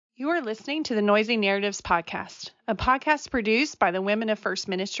You are listening to the Noisy Narratives podcast, a podcast produced by the Women of First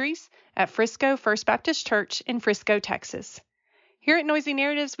Ministries at Frisco First Baptist Church in Frisco, Texas. Here at Noisy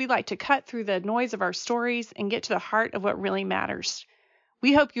Narratives, we like to cut through the noise of our stories and get to the heart of what really matters.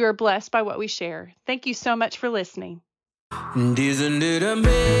 We hope you are blessed by what we share. Thank you so much for listening. And isn't it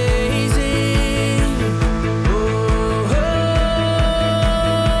amazing?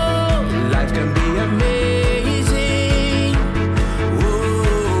 Oh, life can be amazing.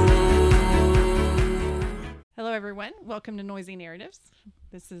 Hello, everyone. Welcome to Noisy Narratives.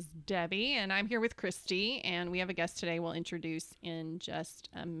 This is Debbie, and I'm here with Christy, and we have a guest today we'll introduce in just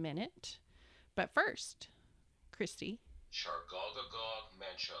a minute. But first, Christy. Chargogagog,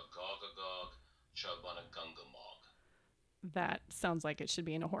 Manchagogagog, Chabanagungumog. That sounds like it should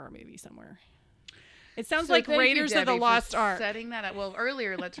be in a horror movie somewhere. It sounds So like thank you, Raiders of the Debbie, for Lost Ark. Setting that up. Well,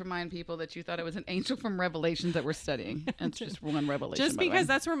 earlier, let's remind people that you thought it was an angel from Revelations that we're studying. And it's just one revelation. Just because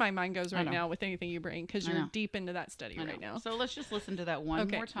that's where my mind goes right know. now with anything you bring, because I you're know. deep into that study I know. right now. So let's just listen to that one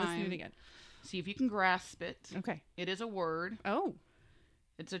more time. Let's do it again. See if you can grasp it. Okay. It is a word. Oh,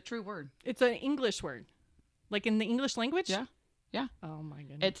 It's a true word. it's an English word. Like in the English language? Yeah. Yeah. Oh, my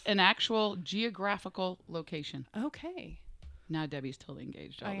goodness. It's an actual geographical location. Okay. Now Debbie's totally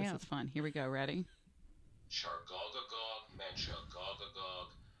engaged. Oh, I this am. is fun. Here we go. Ready? Chargogagog, Manchagogagog,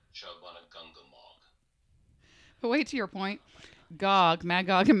 Chabanagungumog. But wait, to your point. Gog,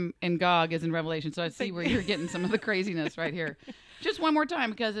 Magog, and Gog is in Revelation. So I see where you're getting some of the craziness right here. Just one more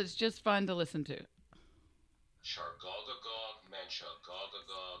time because it's just fun to listen to. Chargogagog,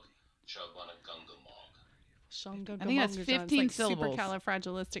 Manchagogagog, Chabanagungumog. I think that's 15 syllables.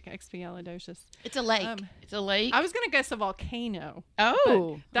 Supercalifragilisticexpialidocious. It's a lake. It's a lake. I was going to guess a volcano.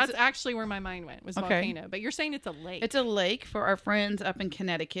 Oh. That's actually where my mind went, was Okay. volcano. But you're saying it's a lake. It's a lake for our friends up in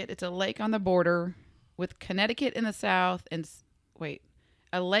Connecticut. It's a lake on the border with Connecticut in the south and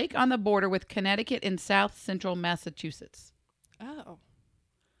a lake on the border with Connecticut in south central Massachusetts. Oh.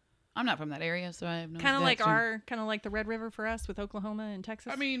 I'm not from that area, so I have no Kind of like connection. kind of like the Red River for us with Oklahoma and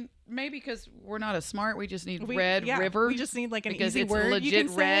Texas. I mean, maybe because we're not as smart, we just need We- Red yeah, River. we just need like an because easy it's word you legit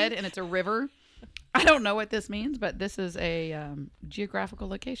can red say. and it's a river. I don't know what this means, but this is a geographical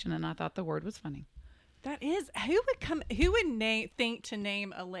location, and I thought the word was funny. That is, who would think to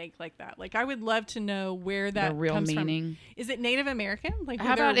name a lake like that? Like, I would love to know where that The real comes meaning. from. Is it Native American? Like, How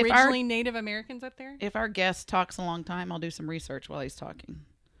were there about if our- originally Native Americans up there? If our guest talks a long time, I'll do some research while he's talking.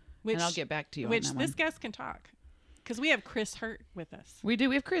 Which, and I'll get back to you on Which that this one. guest can talk, because we have Chris Hurt with us. We do.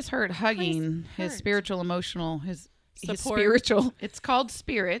 We have Chris Hurt hugging Hurt. his spiritual, emotional, his Support. spiritual. It's called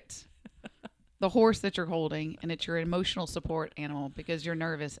Spirit, the horse that you're holding, and it's your emotional support animal because you're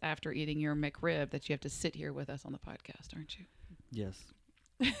nervous after eating your McRib that you have to sit here with us on the podcast, aren't you? Yes.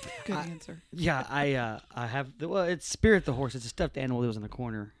 Good answer. Yeah, I have. It's Spirit the horse. It's a stuffed animal that was in the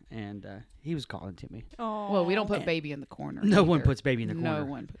corner, and he was calling to me. Oh, Well, we don't put baby in the corner. No one either. puts baby in the No corner.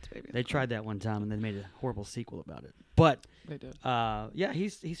 one puts baby in They the tried that one time, and they made a horrible sequel about it. But corner. They did. yeah,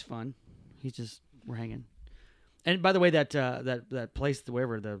 he's fun. He's just we're hanging. And by the way, that place,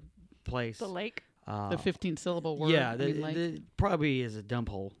 wherever the place, the lake. The 15-syllable word. yeah, I mean, like- the probably is a dump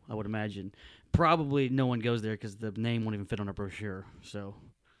hole. I would imagine. Probably no one goes there because the name won't even fit on a brochure. So.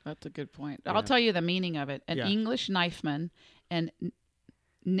 That's a good point. Yeah. I'll tell you the meaning of it. An Yeah. English knifeman and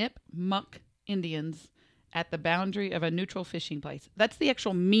Nipmuc Indians at the boundary of a neutral fishing place. That's the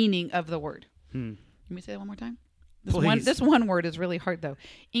actual meaning of the word. Let me say that one more time. Please. This one word is really hard, though.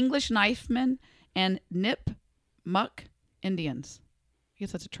 English knifemen and Nipmuc Indians. I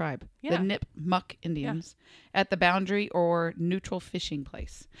guess that's a tribe. Yeah. The Nipmuc Indians at the boundary or neutral fishing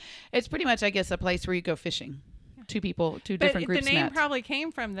place. It's pretty much, I guess, a place where you go fishing. Two different groups the name met. probably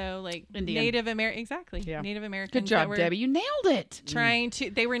came from, though, like Indian. Native American. Exactly. Yeah. Native Americans. Good that job, were Debbie. You nailed it. Trying to.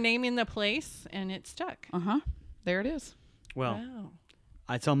 They were naming the place, and it stuck. There it is. Well, Wow.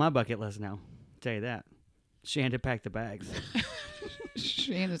 it's on my bucket list now. Tell you that. Shanda packed the bags.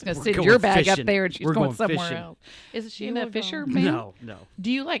 Shannon's going to We're sit going your bag up fishing. there and she's We're going going somewhere fishing. else. Is she You a will fisher, go. man? No.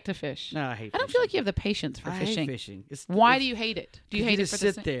 Do you like to fish? No, I hate. I don't feel like you have the patience for I fishing. hate fishing. Why do you hate it? Do you hate it just for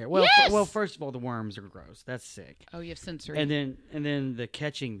sit the there? Well, Yes! well, first of all, the worms are gross. That's sick. Oh, you have sensory. And then the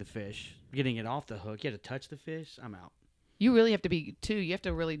catching the fish, getting it off the hook. You have to touch the fish. I'm out. you really have to be too. You have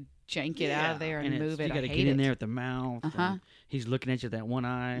to really jank it out of there and it's- move it. You I got to hate get in it. there with the mouth. Uh-huh. and He's looking at you with that one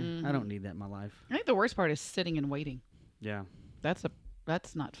eye. I don't need that in my life. I think the worst part is sitting and waiting. Yeah, That's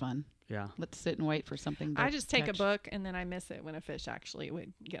not fun. yeah. Let's sit and wait for something to I just take catch. a book and then I miss it when a fish actually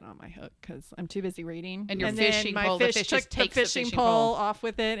would get on my hook because I'm too busy reading. And your then fishing my pole, the fish fish took just the takes the fishing fishing pole pole. off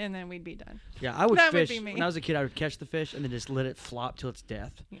with it, and then we'd be done. Yeah, I would That would fish. be me. When I was a kid, I would catch the fish and then just let it flop till its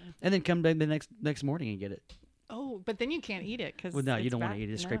death, Yeah. and then come back the next morning and get it. Oh, but then you can't eat it because Well, no, you don't want to eat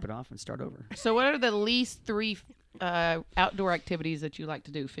it. Just scrape it off and start over. So, what are the least 3 outdoor activities that you like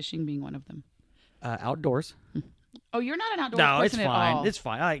to do? Fishing being one of them. Outdoors. Oh, you're not an outdoor No, it's person at fine. all. It's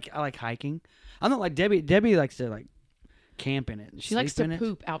fine. I like hiking. I'm not like Debbie. Debbie likes to like camp in it. And She likes sleep to in it.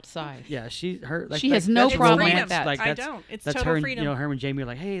 poop outside. Yeah, she She has no that's problem with romance. that. Like, I that's, don't. It's that's total her. freedom. And, her and Jamie are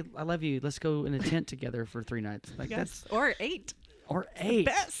like, hey, I love you. Let's go in a tent together for 3 nights. Like Yes, or 8. or 8.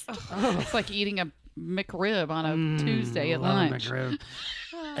 Best. It's like eating a McRib on a Tuesday at Love lunch. McRib.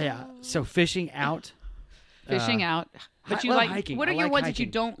 Yeah. So fishing out. Fishing out. But you love like hiking. what are I your like ones that you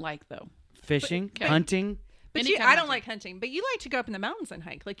hiking. don't like though? Fishing, But- hunting. But Any you, kind I of don't hunting. like hunting. But you like to go up in the mountains and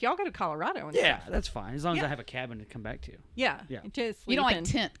hike. Like y'all go to Colorado and Yeah, stuff. that's fine as long as Yeah. I have a cabin to come back to. Yeah. Yeah. Just You don't like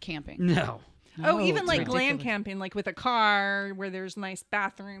sleeping. tent camping. No. Oh, No, even it's like glam ridiculous. camping, like with a car where there's nice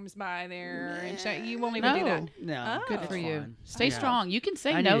bathrooms by there and shit. You won't even do that. No. Oh. Good That's for you. fine. Stay Yeah. strong. You can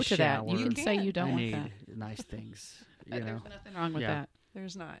say I no need a to that. You shower. can say you don't I want need that. nice things. You There's know. nothing wrong with Yeah. that.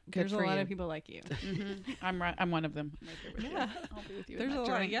 There's not. Good There's a for lot you. of people like you. I'm right. I'm one of them. I'm right there with you. Yeah. I'll be with you. in There's that a lot.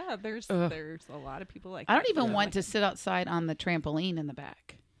 journey. Yeah. Ugh. There's a lot of people like. I don't that. even Yeah. want to sit outside on the trampoline in the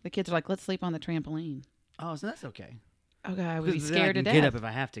back. The kids are like, "Let's sleep on the trampoline." Oh, so that's okay. Okay, I would be Because then I scared to can death. Get up if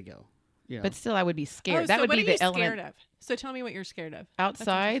I have to go. You know. But still, I would be Oh, scared. That so would what be are the you element scared of? So tell me what you're scared of.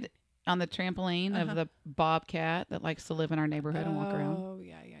 outside on the trampoline Uh-huh. of the bobcat that likes to live in our neighborhood and walk around. Oh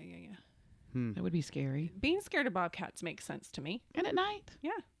yeah. That would be scary. Being scared of bobcats makes sense to me. And at night.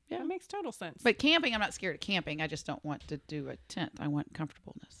 Yeah. Yeah. That makes total sense. But camping, I'm not scared of camping. I just don't want to do a tent. I want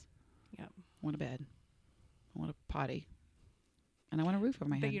comfortableness. yeah. I want a bed. I want a potty. And I want a roof over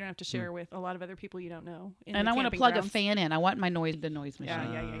my That head. you don't have to share with a lot of other people you don't know. in And the I want to camping plug grounds. a fan in. I want the noise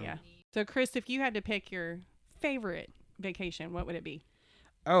machine. Yeah. So, Chris, if you had to pick your favorite vacation, what would it be?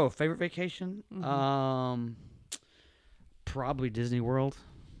 Oh, favorite vacation? Mm-hmm. Probably Disney World.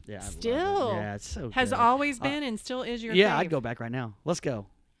 Yeah. I love it. Still Yeah, it's so Has good. always been and still is your Yeah, fave. I'd go back right now. Let's go.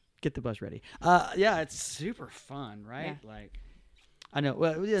 Get the bus ready. Yeah, it's super fun, right? Yeah. Like, I know.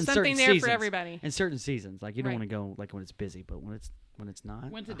 Well, in Something certain there seasons, for everybody. In certain seasons, like you don't Right. want to go like when it's busy, but when it's not.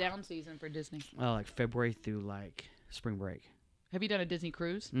 When's the down season for Disney? Like February through like spring break. Have you done a Disney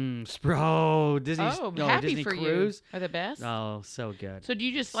cruise? Disney. Happy Disney for cruise. you. Are the best. Oh, so good. So do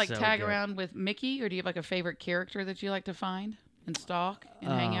you just like So tag good. around with Mickey, or do you have like a favorite character that you like to find and stalk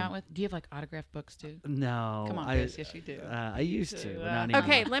and hang out with? Do you have like autographed books too? No. Come on, I, Chris. Yes, you do. I used to, but not anymore.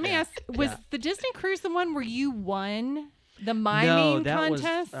 Okay, let me ask: was Yeah. the Disney cruise the one where you won the No, miming that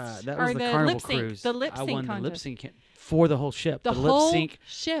contest, was that or was the the Carnival lip sync? cruise. The lip I sync won contest. the lip sync for the whole ship. The lip whole sync.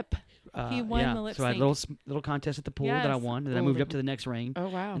 ship. He won yeah. the lip So I had sync. a little contest at the pool that I Yes. won, and then I moved up to the next ring, Oh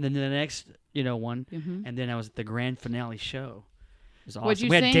wow. and then the next one, Mhm. and then I was at the grand finale show. It was awesome. What'd you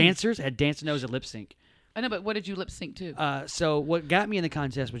we had sing? dancers. Had dancers. No, it was a lip sync. I know, but what did you lip sync to? So what got me in the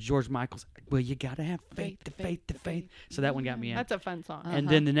contest was George Michael's. Well, you gotta have faith, the faith, the faith. So that one got me in. That's a fun song. And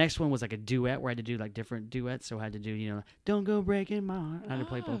then the next one was like a duet where I had to do like different duets. So I had to do, don't go breaking my heart. I had to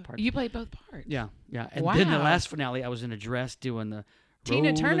play both parts. You played both parts. Yeah. And then the Wow. last finale, I was in a dress doing the Tina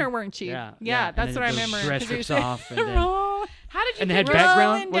rolling- Turner, weren't you? Yeah. Yeah, that's and what I then the remember. dress 'cause you rips said, off. And then, "Roll." How did you? and they had get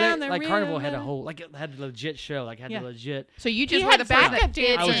background. down the Like Carnival had a river. whole, like it had a legit show. Like had Yeah. the legit. So you just He were had the person backup that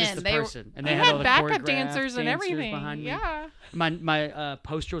fit I was dancers. just the in. They were- person. And They they had all had the backup choreographed dancers and everything. behind me. Yeah. My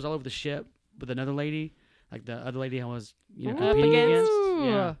poster was all over the ship with another lady. Like the other lady I was, Up competing against. against.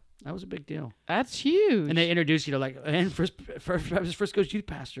 Yeah. That was a big deal. That's huge. And they introduced and first Frisco's youth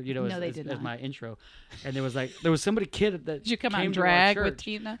pastor, No, they as, did as not. my intro. And there was somebody kid that Did you come out came and to our drag with church,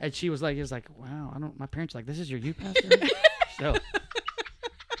 Tina? and she was like, wow, my parents are like, this is your youth pastor. So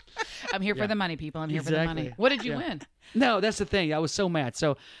I'm here Yeah. for the money, people. I'm here for the money. Exactly. What did you Yeah. win? no, that's the thing. I was so mad.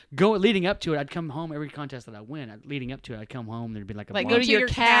 So leading up to it, I'd come home every contest that I win. Leading up to it, I'd come home. There'd be like a Like bottle, go to your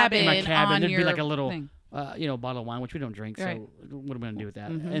cabin. in my cabin. On There'd your be like a little, thing. bottle of wine, which we don't drink. Right. So what am I gonna do with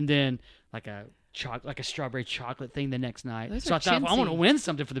that? Mhm. And then like a strawberry chocolate thing the next night. Those So are I thought, I want to chintzy. win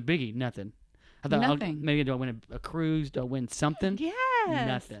something for the biggie. Nothing. I thought, Nothing. maybe do I win a cruise? Do I win something? Yes.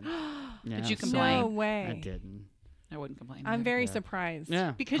 Nothing. Yeah, Did you so complain? No way. I didn't. I wouldn't complain. I'm either. very Yeah. surprised.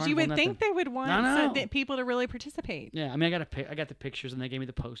 Yeah, Because you Carnival, would think nothing. they would want I know. people to really participate. Yeah, I mean, I got the pictures, and they gave me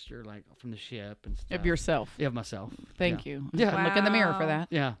the poster like from the ship and stuff. Of yourself. Yeah, of myself. Thank Yeah. you. Yeah. Look in the mirror for Wow. that.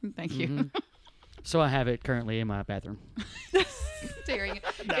 Yeah. Thank you. Mhm. So I have it currently in my bathroom. Staring.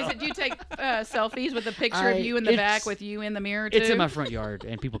 Okay, so do you take selfies with a picture of you in the back with you in the mirror too? It's in my front yard,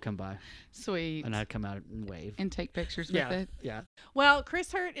 and people come by, Sweet. and I come out and wave. And take pictures Yeah, with it. yeah. Well,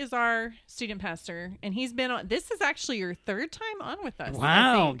 Chris Hurt is our student pastor, and he's been on. This is actually your third time on with us. I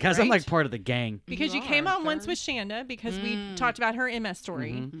Wow, think, guys, I'm right? like part of the gang. Because you You came are, on once third. with Shanda because we talked about her MS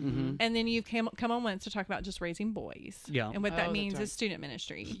story. Mm-hmm. And then you've come on once to talk about just raising boys. Yeah. And what Oh, that that's means right. is student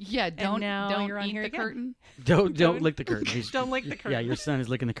ministry. Yeah, don't now you're on eat here the again. curtain. Don't lick the curtain. He's- Don't lick the Yeah, curtain. your son is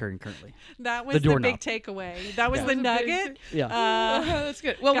licking the curtain currently. That was the doorknob. big takeaway. That was Yeah. the That was a big nugget. Yeah. That's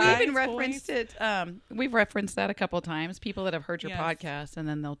good. Well, guys, we've even referenced boys. it. We've referenced that a couple of times. People that have heard your Yes. podcast and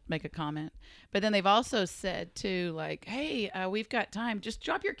then they'll make a comment. But then they've also said too, like, "Hey, we've got time. Just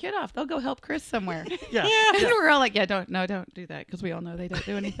drop your kid off. They'll go help Chris somewhere." yeah. And we're all like, "Yeah, don't do that," because we all know they don't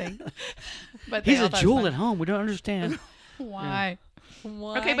do anything. But they He's all a thought it was jewel fun. at home. We don't understand. Why?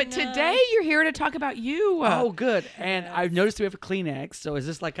 Why Okay, but not? today you're here to talk about you. Oh, good. And I've noticed we have a Kleenex. So is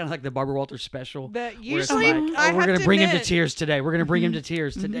this like kind of like the Barbara Walters special? That where it's usually, like, I we're have gonna to bring him to admit, tears today. We're gonna bring him to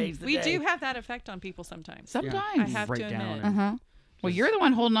tears. Today's the We day. do have that effect on people sometimes. sometimes. I have Break to down admit. and- Uh-huh. Well, you're the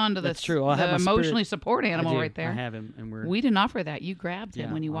one holding on to That's this. true. I have the my spirit. emotionally support I animal do. right there. I have him, and we're. We didn't offer that. You grabbed him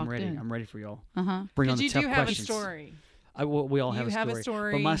yeah, when you walked I'm ready. in. I'm ready for y'all. Uh-huh. Bring on Because the you tough do have questions. a story. We all have You a have story. a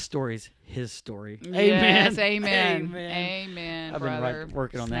story. But my story's his story. Yes, Amen. amen. Amen. Amen, I've been brother.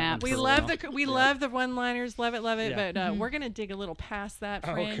 working on that one Snaps. We for a love while. we love the one-liners, love it, Yeah. but we're gonna dig a little past that,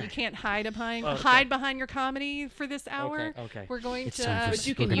 Oh, friend. okay. You can't hide behind Okay. your comedy for this hour. Okay. We're going It's to time for But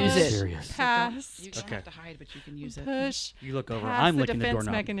you we're can gonna use get it. serious. pass, You don't Okay. have to hide, but you can use it. push You look over. past I'm the licking the defense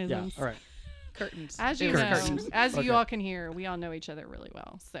doorknob. mechanisms. Yeah. All right. Curtains. As you It was know, curtains. as Okay. you all can hear, we all know each other really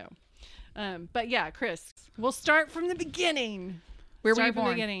well. So, but yeah, Chris, we'll start from the beginning. Where were Start you from the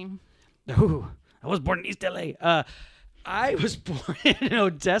born? beginning. Ooh, I was born in East LA. I was born in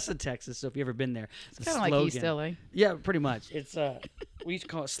Odessa, Texas. So if you ever been there, It's kind of like East LA. Yeah, pretty much. It's we used to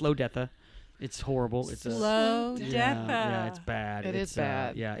call it slow deatha. It's horrible. It's Slow yeah, death. yeah, it's bad. It It's, is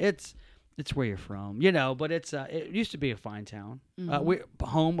bad. Yeah, it's where you're from, but it's it used to be a fine town. Mm-hmm. We're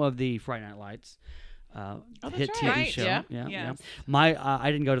home of the Friday Night Lights. that's Hit TV right. show. Yeah. Yeah. Yes. My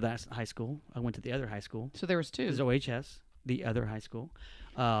I didn't go to that high school. I went to the other high school. So there was It was two. OHS, the other high school.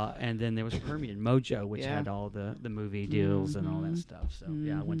 And then there was Permian Mojo, which Yeah. had all the movie deals and all that stuff. So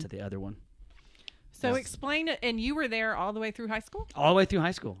yeah, I went to the other one So Yes. explain it. And you were there all the way through high school. all the way through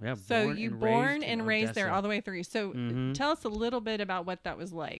high school. Yeah. So you born and raised there Odessa. all the way through. So Mhm. tell us a little bit about what that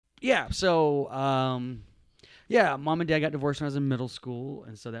was like. Yeah. So yeah, mom and dad got divorced when I was in middle school,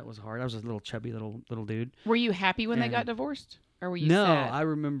 and so that was hard. I was a little chubby little dude. Were you happy when they got And- divorced? Or were you No, sad? I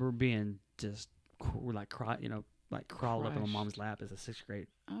remember being just like cry, like crawled up in my Crushed. mom's lap as a 6th grade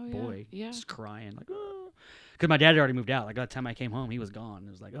Oh, yeah. boy, Yeah. just crying like. Because my dad had already moved out. Like by the time I came home, he was gone.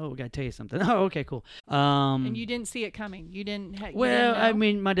 It was like, oh, we gotta tell you something. Oh, okay, cool. And you didn't see it coming. You didn't. You Well, didn't I know?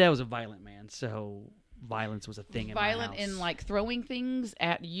 mean, my dad was a violent man, so violence was a thing in Violent my house. in like throwing things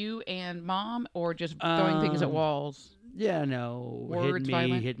at you and mom, or just throwing things at walls? Yeah, no, Words hitting me,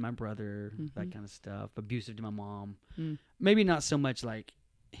 violent? hitting my brother, that kind of stuff. Abusive to my mom. Mm. Maybe not so much like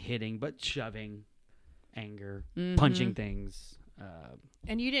hitting, but shoving, anger, Mm-hmm. punching things.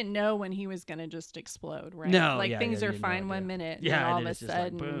 And you didn't know when he was gonna just explode, right? No, like yeah, things yeah, are you had no fine one idea. minute, and Yeah, then all and of a it's just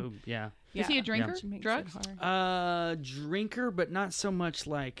sudden, like boom. Yeah. Is he a drinker? which makes it Drugs? hard. Drinker, but not so much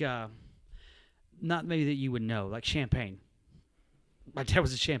like not maybe that you would know, like champagne. My dad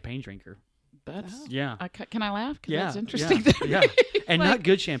was a champagne drinker. That's. Yeah. Can I laugh? 'Cause Yeah, that's interesting. Yeah, to me. and Like, not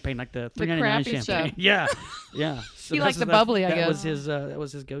good champagne, like the $3.99 crappy champagne. stuff. Yeah, yeah. So He that's- liked the that's- bubbly, I that guess. Was his, that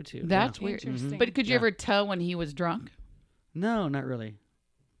was his go-to. That's yeah. weird. Interesting. But could you Yeah. ever tell when he was drunk? No, not really.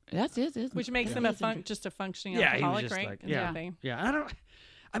 That's it. Which makes him just a functioning Yeah, he was alcoholic, just right? like Is yeah, that thing? yeah.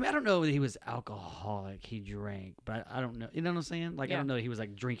 I don't know that he was alcoholic. He drank, but I don't know. You know what I'm saying? Like I Yeah. don't know that he was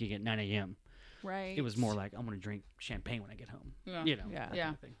like drinking at 9 a.m. Right. It was more like I'm gonna drink champagne when I get home. Yeah. You know. Yeah. that Yeah.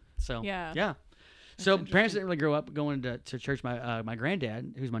 kind of thing. So Yeah. yeah. So parents didn't really grow up going to church. My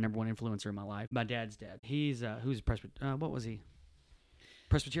granddad, who's my number one influencer in my life, my dad's dad. He's who's what was he?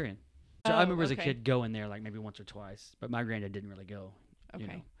 Presbyterian. So I Oh, remember as a okay. kid going there like maybe once or twice, but my granddad didn't really go. You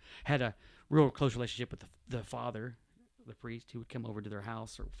Okay. know. Had a real close relationship with the father, the priest, who would come over to their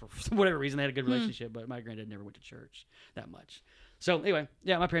house, or for whatever reason they had a good relationship. But my granddad never went to church that much. So anyway,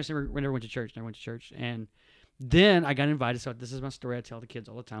 yeah, my parents never went to church. Never went to church, and then I got invited. So this is my story. I tell the kids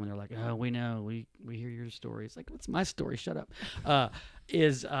all the time, and they're like, "Oh, we know, we hear your story." It's like, what's my story? Shut up.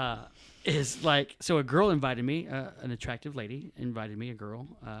 Is like, so a girl invited me, an attractive lady invited me, a girl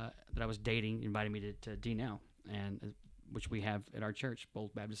that I was dating invited me to D now, and which we have at our church,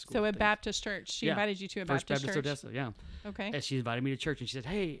 both Baptist schools. So a things. Baptist church. She Yeah. invited you to a First Baptist, church. Odessa, yeah. Okay. And she invited me to church, and she said,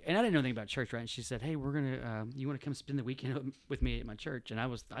 "Hey," and I didn't know anything about church, right? And she said, "Hey, we're gonna, you want to come spend the weekend with me at my church?" And I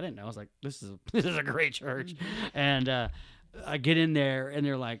didn't know. I was like, "This is a great church," and I get in there, and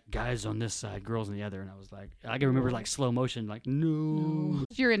they're like, guys on this side, girls on the other, and I was like, I can remember like slow motion, like no.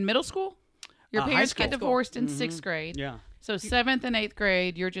 You're in middle school. Your High parents school. get divorced in 6th grade. Yeah, So 7th and 8th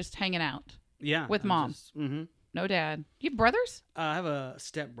grade, you're just hanging out yeah, with mom. Mm-hmm. No dad. You have brothers? I have a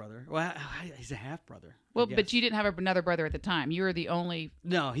step brother. Well, he's a half brother. Well, but you didn't have another brother at the time. You were the only.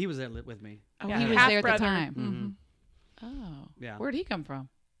 No, he was there with me. Oh, Yeah. he was Half there at the brother. time. Mm-hmm. Oh, Yeah. Where'd he come from?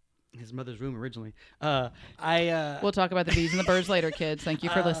 His mother's room originally. We'll We'll talk about the bees and the birds later, kids. Thank you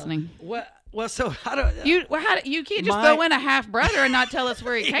for listening. Well, so how do You can't just throw in a half brother and not tell us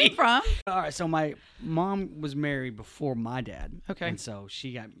where he came from. All right, so my mom was married before my dad. Okay. And so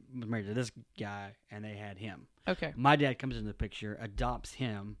she was married to this guy, and they had him. Okay. My dad comes into the picture, adopts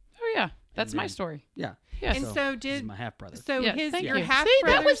him. Oh yeah, that's my then- story. Yeah. Yeah. And so He's did my half brother. so Yeah, his thank your you. half See,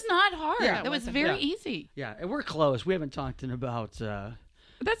 brothers. that was not hard. Yeah, that was wasn't. very Yeah. easy. Yeah, and we're close. We haven't talked in about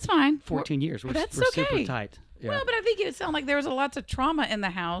That's fine. 14 years. We're That's super okay. tight. Yeah. Well, but I think it sounded like there was lots of trauma in the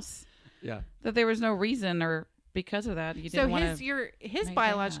house. yeah. That there was no reason or because of that you So didn't want his to. make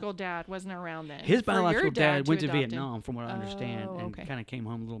biological dad wasn't around then. His for your biological dad went to adopt him. Vietnam, from what I understand, Oh, and okay. kind of came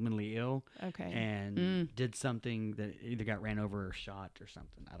home a little mentally ill Okay. and did something that either got ran over or shot or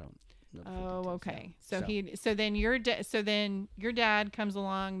something. I don't know. the full Oh, details. okay. Yeah. So then your dad comes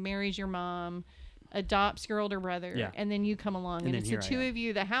along, marries your mom, adopts your older brother, Yeah. and then you come along, And and then it's here the I two am. of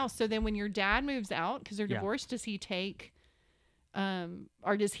you, the house. So then when your dad moves out because they're Yeah. divorced, does he take,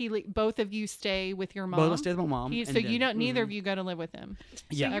 or does he both of you stay with your mom? Both of us stayed with my mom. So and then- you don't. Neither of you go to live with him.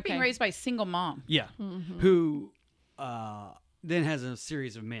 Yeah. So you're being Okay. raised by a single mom. Yeah. Who then has a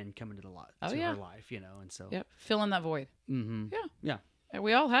series of men come into Oh, to yeah. her life, and so. Yep. Fill in that void. Mm-hmm. Yeah. Yeah. And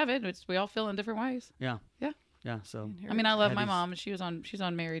we all have it. We all fill in different ways. Yeah. Yeah. Yeah. So. I mean, I love had my these- mom. She's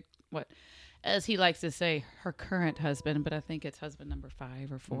on married, as he likes to say, her current husband, but I think it's husband number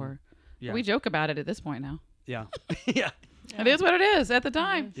 5 or 4. Yeah. We joke about it at this point now. Yeah. yeah. It is what it is at the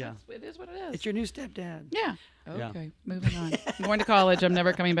time. Yeah. It is what it is. It's your new stepdad. Yeah. Yeah. Okay. Moving on. I'm going to college. I'm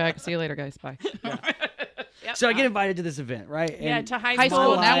never coming back. See you later, guys. Bye. So I get invited to this event, right? Yeah, And to high High school.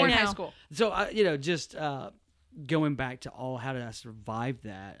 school. my Now we're in life- high school. So just going back to how did I survive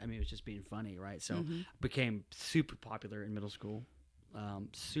that? I mean, it was just being funny, right? So became super popular in middle school,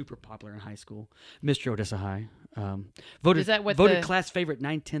 super popular in high school. Mr. Odessa High, voted Is that what voted the- class favorite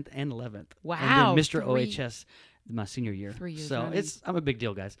 9th, 10th, and 11th. Wow, And then Mr. 3 OHS my senior year. 3 years so running. I'm a big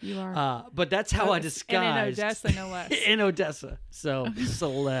deal, guys. You are. But that's how I And in disguised Odessa, no less. in Odessa. So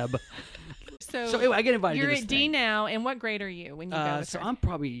celeb. So So anyway, I get invited you're to this at D thing. now, and what grade are you when you go with So her? I'm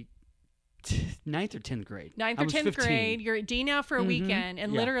probably 9th or 10th grade. 9th I or was 10th 15. grade. You're at D now for a weekend,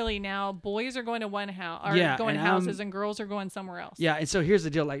 and Yeah. literally now boys are going to one house, or Yeah, going and houses, and girls are going somewhere else. Yeah, and so here's the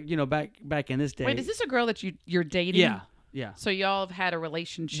deal. Like, back in this day. Wait, is this a girl that you're dating? Yeah, yeah. So y'all have had a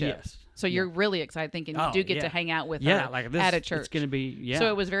relationship. Yes. So you're really excited, thinking you Oh, do get yeah. to hang out with Yeah, her like this at a church. It's gonna be So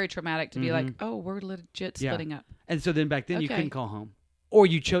it was very traumatic to be like, Mhm. oh, we're legit Yeah. splitting up. And so then back then you Okay. couldn't call home, or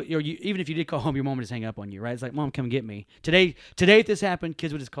you even if you did call home, your mom would just hang up on you, right? It's like, Mom, come get me today. If this happened,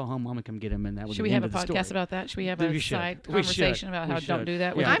 kids would just call home, Mom, and come get him, and that would Should be we the have end a of the podcast story. about that? Should we have We a should. side We conversation should. about We how don't should. do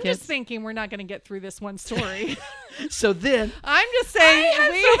that with Yeah. your I'm kids? just thinking we're not going to get through this one story. So then, I'm just saying. I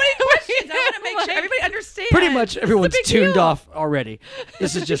have so many questions. I want to make sure everybody understands. pretty much everyone's big tuned deal. off already.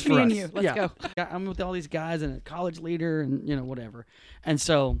 This is just for Me us. and you. Let's go. Yeah, I'm with all these guys and a college leader and whatever. And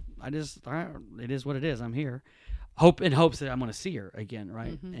so I just, all right, it is what it is. I'm here, in hopes that I'm going to see her again,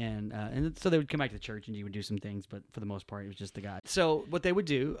 right? Mm-hmm. And so they would come back to the church and you would do some things, but for the most part, it was just the guy. So what they would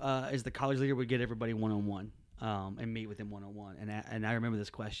do is the college leader would get everybody one-on-one. And meet with him one-on-one. And I remember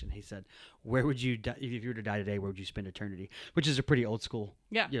this question. He said, where would you die, if you were to die today, where would you spend eternity? Which is a pretty old school,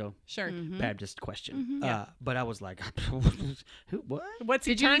 Yeah. Sure. Mm-hmm. Baptist question. But I was like, what? What's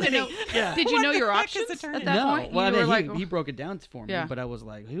Did you eternity? even know? Yeah. Did you What know the your heck is options at eternity? that No, point? well, You were like, he broke it down for me, Yeah. but I was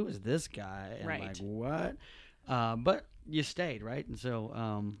like, who is this guy? And Right. like, what? But you stayed, right? And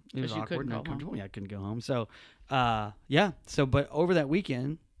so it was 'Cause you awkward couldn't and go uncomfortable. Yeah, I couldn't go home. So, yeah. So, but over that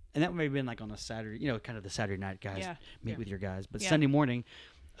weekend, and that may have been like on a Saturday, kind of the Saturday night, guys, Yeah. meet with your guys. But Yeah. Sunday morning,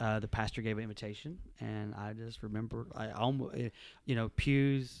 the pastor gave an invitation, and I just remember, I almost,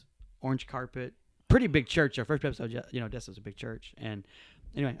 pews, orange carpet, pretty big church. Our first episode, Odessa was a big church. And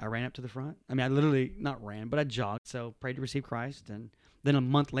anyway, I ran up to the front. I mean, I literally, not ran, but I jogged. So prayed to receive Christ. And then a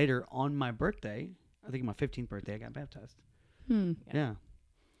month later, on my birthday, I think my 15th birthday, I got baptized. Yeah.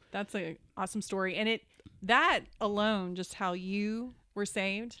 That's an awesome story. And that alone, just how you were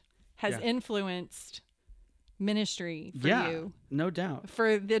saved, has Yeah. influenced ministry for Yeah, you no doubt.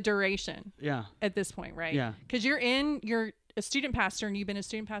 for the duration Yeah. at this point, right? Yeah. Because you're a student pastor, and you've been a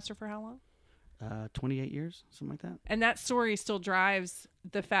student pastor for how long? 28 years, something like that. And that story still drives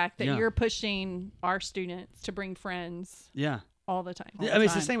the fact that Yeah. you're pushing our students to bring friends Yeah. all the time. I mean,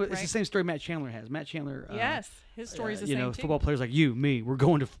 it's the time, same. It's right? the same story Matt Chandler has. Matt Chandler. Yes, his story's the you same know, too. football players like you, me, we're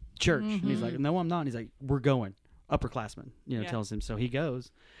going to church. And he's Mm-hmm. like, no, I'm not. And he's like, we're going. Upperclassman, Yeah. tells him. So he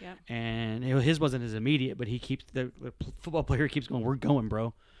goes. Yep. And his wasn't as immediate, but he keeps the football player keeps going. We're going,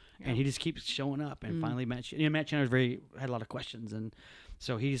 bro. Yeah. And he just keeps showing up. And Mm. finally, Matt Chandler's had a lot of questions, and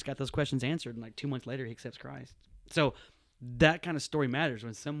so he just got those questions answered. And like 2 months later, he accepts Christ. So that kind of story matters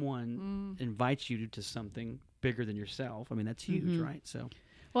when someone invites you to something bigger than yourself. I mean, that's huge, right? So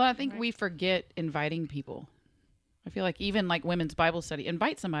Well, I think we forget inviting people. I feel like even like women's Bible study,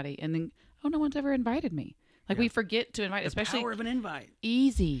 invite somebody, and then no one's ever invited me. Like we forget to invite, the especially power of an invite.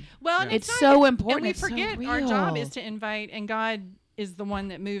 easy. Well, and It's not so that- important. And we It's so forget our job real. is to invite, and God is the one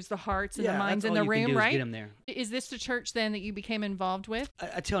that moves the hearts and the Yeah, minds that's in all the you can room, do is right? get 'em there. Is this the church then that you became involved with?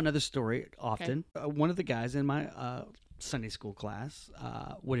 I tell another story often. One of the guys in my Sunday school class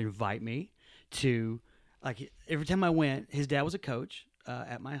would invite me to, like, every time I went, his dad was a coach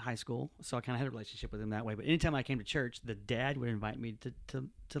at my high school, so I kind of had a relationship with him that way. But anytime I came to church, the dad would invite me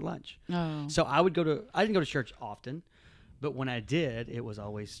to lunch. Oh. So I didn't go to church often, but when I did, it was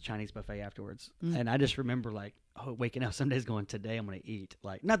always Chinese buffet afterwards. And I just remember waking up some days going, today I'm going to eat.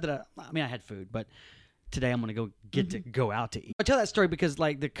 Like, not that I had food, but today I'm going to go out to eat. I tell that story because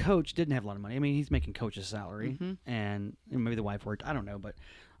like the coach didn't have a lot of money. I mean, he's making coach's salary and maybe the wife worked. I don't know, but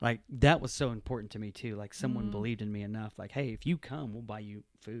like that was so important to me too. Like someone believed in me enough. Like, hey, if you come, we'll buy you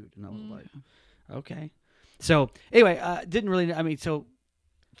food. And I was like, okay. So anyway, didn't really. I mean, so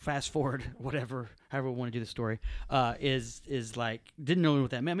fast forward, however we want to do the story, is like didn't know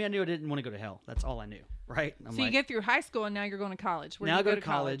what that meant. I mean, I knew I didn't want to go to hell. That's all I knew, right? I'm So you like, get through high school, and now you're going to college. Where now do I you go to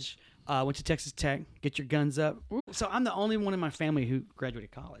college. Went to Texas Tech. Get your guns up. So I'm the only one in my family who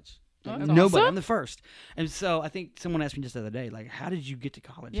graduated college. Like, that's nobody. awesome. I'm the first. And so I think someone asked me just the other day, like, how did you get to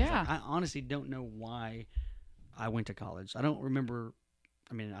college? It's Yeah. like, I honestly don't know why I went to college. I don't remember.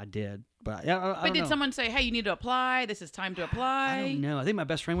 I mean, I did, but I But don't did know. someone say, "Hey, you need to apply. This is time to apply"? I don't know. I think my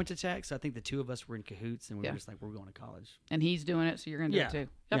best friend went to Tech, so I think the two of us were in cahoots, and we Yeah. were just like, we're going to college. And he's doing it, so you're going to Yeah. do it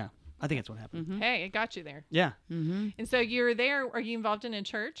too. Yeah. I think that's what happened. Hey, it got you there. Yeah. Mm-hmm. And so you're there. Are you involved in a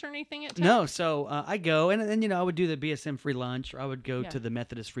church or anything at Tech? No, so I go, and then I would do the BSM free lunch, or I would go Yeah. to the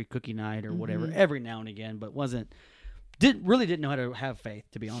Methodist free cookie night, or whatever, every now and again, but didn't know how to have faith,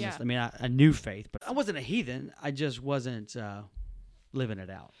 to be honest. Yeah. I mean, I knew faith, but I wasn't a heathen. I just wasn't living it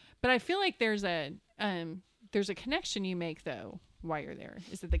out. But I feel like there's a connection you make though while you're there.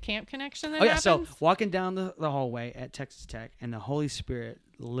 Is it the camp connection that Oh yeah, happens? so walking down the hallway at Texas Tech, and the Holy Spirit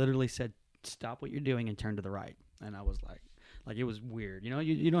literally said, "Stop what you're doing and turn to the right." And I was like it was weird,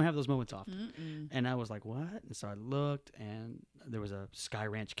 you don't have those moments often. And I was like, "What?" And so I looked, and there was a Sky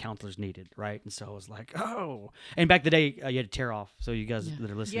Ranch counselors needed, right? And so I was like, "Oh!" And back the day, you had to tear off. So you guys that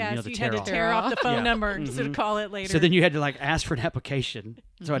are listening, Yes, you know the you tear had to off. tear off the phone Yeah. number so to call it later. So then you had to ask for an application.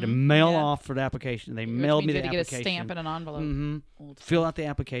 So I had to mail Yeah. off for the application. They mailed me you the had to application. get a stamp and an envelope. Mm-hmm. Fill out the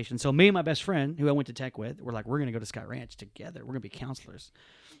application. So me and my best friend, who I went to Tech with, were like, we're going to go to Sky Ranch together. We're going to be counselors,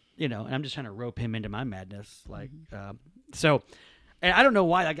 and I'm just trying to rope him into my madness. So, and I don't know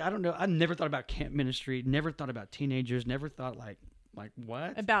why. I don't know. I never thought about camp ministry. Never thought about teenagers. Never thought like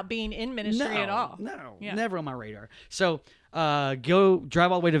what about being in ministry at all. No, Yeah. never on my radar. So go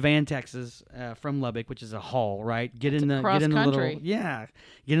drive all the way to Van, Texas, from Lubbock, which is a haul, right? Get in the cross little country.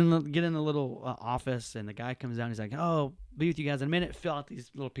 get in the little office, and the guy comes down. He's like, "Oh, be with you guys in a minute. Fill out these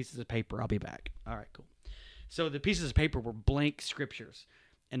little pieces of paper. I'll be back." All right, cool. So the pieces of paper were blank scriptures.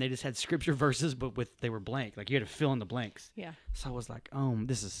 And they just had scripture verses, but they were blank. Like you had to fill in the blanks. Yeah. So I was like, "Oh,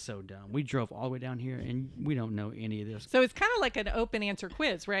 this is so dumb." We drove all the way down here, and we don't know any of this. So it's kind of like an open answer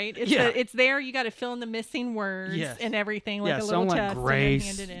quiz, right? It's Yeah. it's there. You got to fill in the missing words Yes. and everything, like a so little I'm like, test, grace,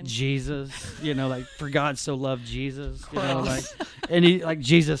 and then hand it in. Jesus, like for God so loved Jesus, and he like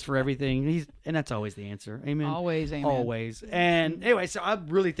Jesus for everything. And that's always the answer. Amen. Always, amen. Always. And anyway, so I'm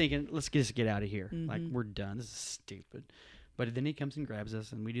really thinking, let's just get out of here. Like we're done. This is stupid. But then he comes and grabs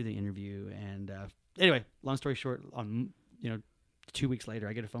us, and we do the interview. And anyway, long story short, 2 weeks later,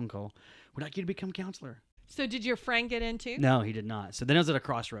 I get a phone call. We'd like you to become counselor. So did your friend get in too? No, he did not. So then I was at a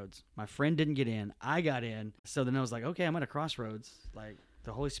crossroads. My friend didn't get in. I got in. So then I was like, okay, I'm at a crossroads. Like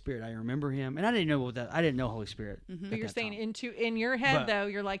the Holy Spirit, I remember him, and I didn't know I didn't know Holy Spirit. But you're saying in your head But- though,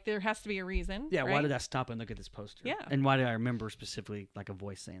 you're like, there has to be a reason. Yeah, why right? did I stop and look at this poster? Yeah. And why did I remember specifically like a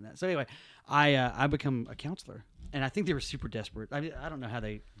voice saying that? So anyway, I become a counselor, and I think they were super desperate. I don't know how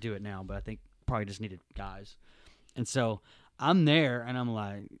they do it now, but I think probably just needed guys. And so I'm there, and I'm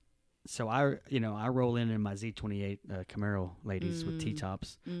like, so I roll in my Z28 Camaro ladies with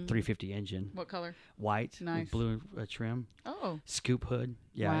T-tops, 350 engine, What color? white, Nice. with blue trim, Oh. scoop hood.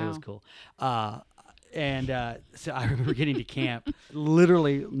 Yeah, it was Wow. cool. So I remember getting to camp,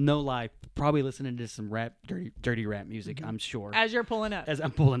 literally, no lie, probably listening to some dirty rap music, I'm sure, As you're pulling up. as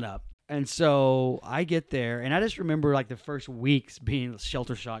I'm pulling up. And so I get there, and I just remember like the first weeks being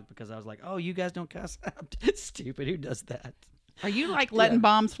shelter shocked because I was like, "Oh, you guys don't cuss? Stupid! Who does that?" Are you like letting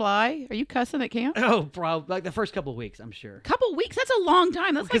bombs fly? Are you cussing at camp? Oh, probably like the first couple of weeks, I'm sure. Couple weeks? That's a long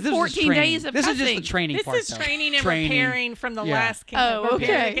time. That's like Because this is 14 training. days of This cussing. is just the training This part. is though. training and repairing from the Yeah. last camp. Oh, Repairing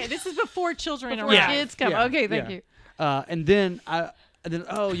okay. again. This is before children Before arrive. kids come. Yeah. Okay, thank Yeah. you. And then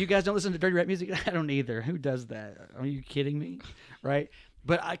oh, you guys don't listen to dirty rap music? I don't either. Who does that? Are you kidding me? Right?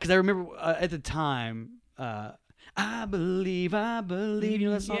 But because I remember at the time, I believe, you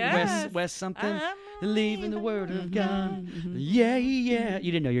know that song, Yes. West something, I believe in the word of God. Mm-hmm. Yeah.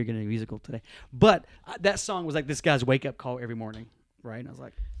 You didn't know you were going to be musical today, but that song was like this guy's wake up call every morning, right? And I was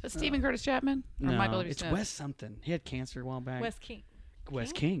like, Is Stephen Curtis Chapman or no, Michael W. it's Smith? West something. He had cancer a while back. West King.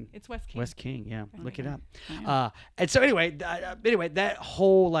 West King. It's West King. West King, yeah. Look it up. Yeah. And so anyway, that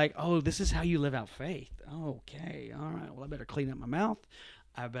whole like, oh, this is how you live out faith. Okay, all right. Well, I better clean up my mouth.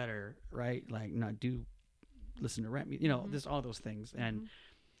 I better not listen to rap music. You know, just all those things. And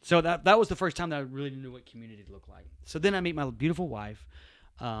so that was the first time that I really knew what community looked like. So then I meet my beautiful wife,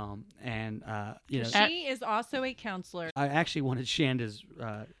 and you know, She is also a counselor. I actually wanted Shanda's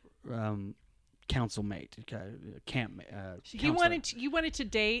council mate, camp. You wanted to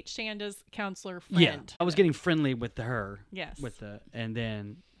date Shanda's counselor friend. Yeah, I was getting friendly with her. Yes. And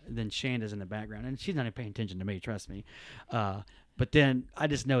then Shanda's in the background, and she's not even paying attention to me. Trust me. But then I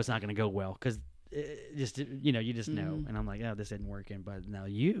just know it's not going to go well because you just know. And I'm like, oh, this isn't working. But now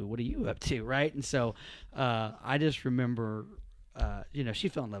what are you up to, right? And so I just remember, she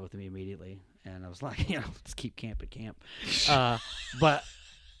fell in love with me immediately, and I was like, let's keep camp at camp. But.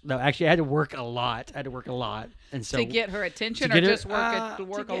 No, actually, I had to work a lot. And so To get her attention to or get her- just work a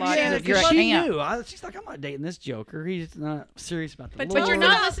get- lot? yeah, because you're at she camp? knew. She's like, I'm not dating this joker. He's not serious about the But Lord. But you're Well,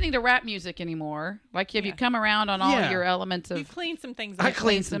 not listening to rap music anymore. Like, have you Yeah. come around on all Yeah. your elements You of? cleaned some things I up.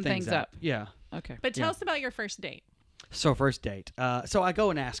 cleaned some things up. Yeah. Okay. But tell Yeah. us about your first date. So first date. So I go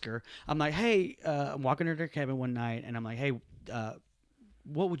and ask her. I'm like, hey, I'm walking her to her cabin one night, and I'm like, hey,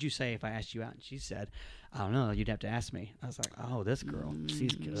 what would you say if I asked you out? And she said, I don't know. You'd have to ask me. I was like, oh, this girl,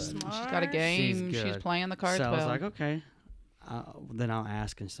 she's good. She's got a game. She's good. playing the cards So I well. was like, okay. Then I'll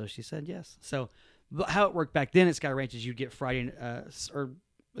ask. And so she said yes. So but how it worked back then at Sky Ranches, you'd get Friday or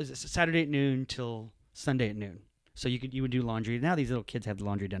was it Saturday at noon till Sunday at noon. So you would do laundry. Now these little kids have the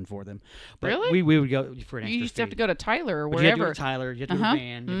laundry done for them. But Really? We would go for an extra you used to have fee. to go to Tyler or But you had to wherever. do a Tyler, you had to do a Uh-huh.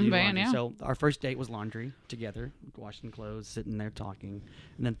 van, you had to do Van, laundry. yeah. So our first date was laundry together, washing clothes, sitting there talking,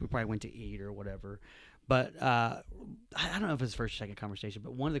 and then we probably went to eat or whatever. But I don't know if it was first or second conversation,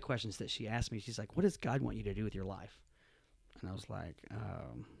 but one of the questions that she asked me, she's like, what does God want you to do with your life? And I was like,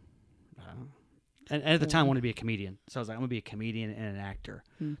 and at the time I wanted to be a comedian. So I was like, I'm going to be a comedian and an actor.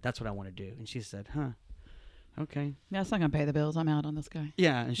 That's what I want to do. And she said, okay. That's not gonna pay the bills. I'm out on this guy.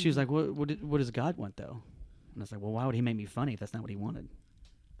 Yeah, and she was like, what does God want, though? And I was like, well, why would he make me funny if that's not what he wanted?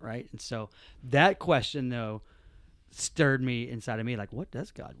 Right? And so that question, though, stirred me inside of me, like, what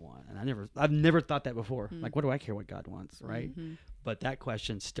does God want? And I've never thought that before. Like, what do I care what God wants, right? But that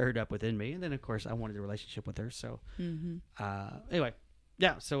question stirred up within me. And then, of course, I wanted a relationship with her. So anyway,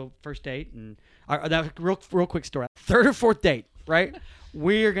 yeah, so first date. And that real quick story. Third or fourth date, right?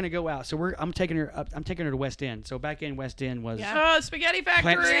 We're gonna go out. So I'm taking her to West End. So back in West End was Oh, Spaghetti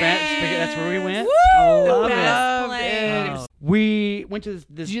Factory. That's where we went. Woo! I love Best it. place. Oh. We went to this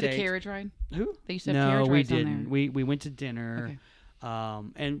Did you do the date. carriage ride? Who? They used to have No, carriage we rides on didn't. there. We went to dinner.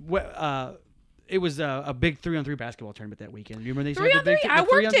 Okay. And it was a big 3-on-3 basketball tournament that weekend. You remember these? 3-on-3. I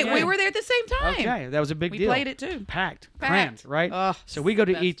worked it. We Yeah. were there at the same time. Okay, that was a big We deal. played it too. Packed, crammed, right? Ugh, So we go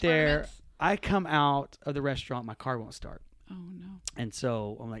to best eat there. tournaments. I come out of the restaurant. My car won't start. Oh no. And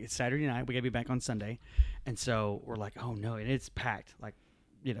so I'm like, it's Saturday night. We got to be back on Sunday. And so we're like, oh no. And it's packed. Like,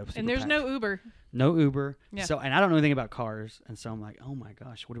 super And there's packed. no Uber. No Uber. Yeah. So, and I don't know anything about cars. And so I'm like, oh my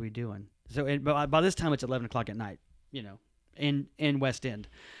gosh, what are we doing? So, but by this time it's 11 o'clock at night, in West End.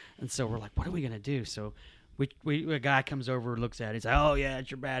 And so we're like, what are we going to do? So a guy comes over, looks at it. He's like, oh yeah,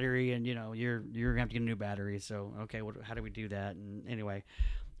 it's your battery. And you're going to have to get a new battery. So, okay, how do we do that? And anyway,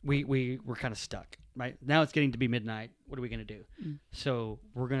 we were kind of stuck, right? Now it's getting to be midnight. What are we going to do? So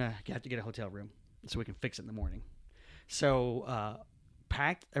we're going to have to get a hotel room so we can fix it in the morning. So,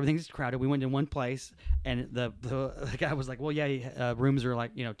 packed, everything's crowded. We went in one place, and the guy was like, well, yeah, rooms are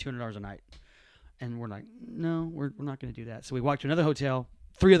like, $200 a night. And we're like, no, we're not going to do that. So we walked to another hotel,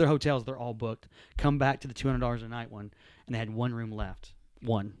 3 other hotels, they're all booked. Come back to the $200 a night one, and they had 1 room left.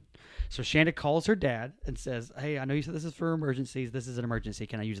 1. So Shanda calls her dad and says, hey, I know you said this is for emergencies. This is an emergency.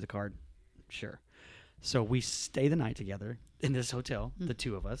 Can I use the card? Sure. So we stay the night together in this hotel, the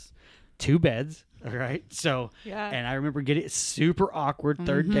 2 of us. 2 beds, all right? So, Yeah. and I remember getting super awkward,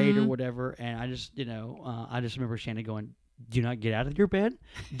 3rd date or whatever, and I just, I just remember Shanda going, do not get out of your bed.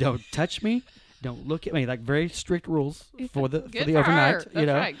 Don't touch me. Don't look at me. Like, very strict rules for the Good for the for overnight. her. That's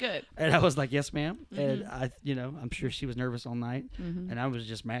right. Good. And I was like, yes, ma'am. And I'm sure she was nervous all night, and I was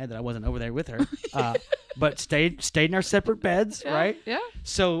just mad that I wasn't over there with her. But stayed in our separate beds, right? Yeah.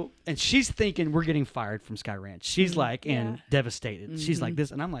 So, and she's thinking we're getting fired from Sky Ranch. She's like, and devastated. She's like this,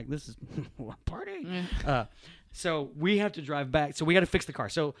 and I'm like, this is a party. So we have to drive back. So we got to fix the car.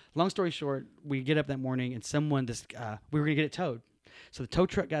 So long story short, we get up that morning, and we were gonna get it towed. So the tow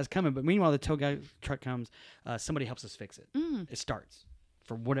truck guy's coming, but meanwhile the truck comes, somebody helps us fix it. It starts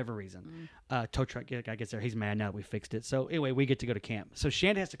for whatever reason. Tow truck guy gets there. He's mad now that we fixed it. So anyway, we get to go to camp. So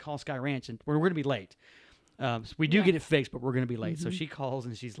Shanda has to call Sky Ranch, and we're going to be late. So we do get it fixed, but we're going to be late. So she calls,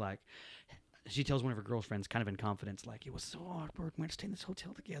 and she's like, she tells one of her girlfriends kind of in confidence, like, it was so awkward. We had to stay in this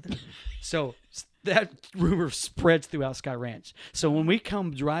hotel together. So that rumor spreads throughout Sky Ranch. So when we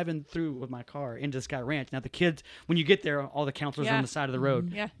come driving through with my car into Sky Ranch, now the kids, when you get there, all the counselors are on the side of the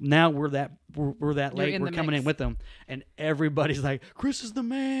road. Yeah. Now we're that late. in We're the coming mix. in with them. And everybody's like, Chris is the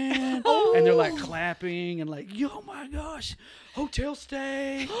man. And they're like clapping and like, oh my gosh, hotel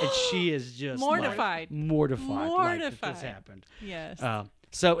stay. And she is just Mortified. Like, mortified. Like that this happened. Yes.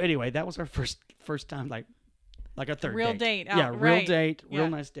 So anyway, that was our first time, like a third Real date. date, Yeah, real right. date, Yeah. real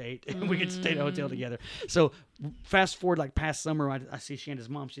nice date. And we could stay in a hotel together. So fast forward, like past summer, I see Shanda's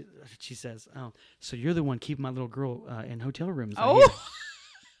mom. She says, "Oh, so you're the one keeping my little girl in hotel rooms?" I hear."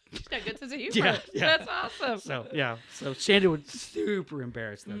 She's got good sense of humor. Yeah. That's awesome. So yeah, so Shanda was super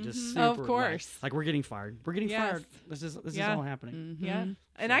embarrassed though, just super, Of course. like we're getting fired. We're getting Yes. fired. This is Yeah. all happening. Yeah.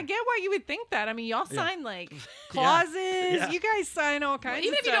 And I get why you would think that. I mean, y'all sign like Yeah. clauses. Yeah. You guys sign all kinds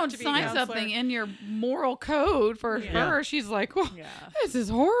Even of if you stuff don't to be sign counselor. something in your moral code for her, she's like, well, Yeah. this is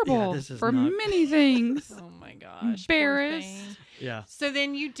horrible this is for not- many things. Oh my gosh. Embarrassed. Poor thing. Yeah. So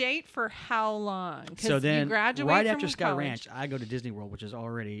then you date for how long? 'Cause So then, you graduate right from after Sky college. Ranch, I go to Disney World, which is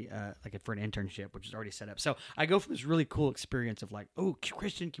already for an internship, which is already set up. So I go from this really cool experience of like,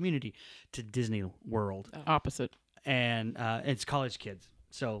 Christian community, to Disney World, Opposite. and it's college kids.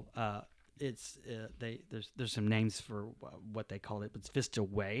 So there's some names for what they call it, but it's Vista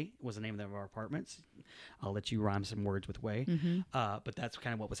Way was the name of our apartments. I'll let you rhyme some words with Way, but that's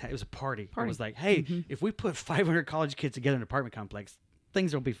kind of what was. It was a party. It was like, hey, if we put 500 college kids together in an apartment complex,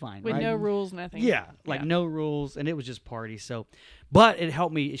 things will be fine, With right? no rules, nothing. Yeah, like no rules, and it was just party. So, but it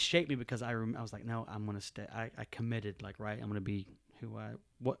helped me, it shaped me because I was like, no, I'm gonna stay. I committed, like, right, I'm gonna be who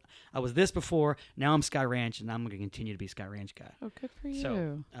I was this before. Now I'm Sky Ranch, and I'm gonna continue to be Sky Ranch guy. Oh, good for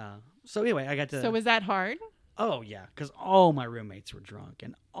you. So anyway, I got to. So was that hard? Oh yeah, because all my roommates were drunk,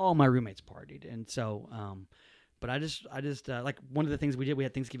 and all my roommates partied, and so. But I just like one of the things we did, we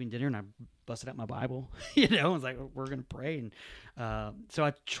had Thanksgiving dinner, and I busted out my Bible, I was like, we're going to pray. And so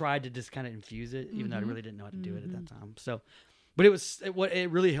I tried to just kind of infuse it, even though I really didn't know how to do it at that time. So, but it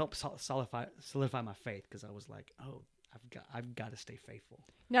really helped solidify my faith, because I was like, oh, I've got to stay faithful.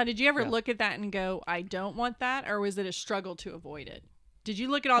 Now, did you ever look at that and go, I don't want that? Or was it a struggle to avoid it? Did you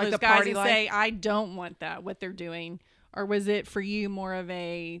look at all Like those the guys party and life? say, I don't want that, what they're doing? Or was it for you more of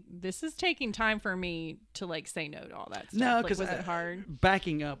a, this is taking time for me to like say no to all that stuff? No, Like, because was it hard?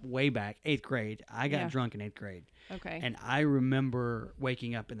 Backing up way back, 8th grade, I got Yeah. drunk in 8th grade. Okay. And I remember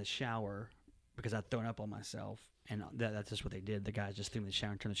waking up in the shower because I'd thrown up on myself. And that's just what they did. The guys just threw me in the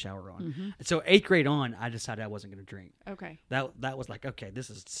shower and turned the shower on. And so 8th grade on, I decided I wasn't going to drink. Okay. That was like, okay, this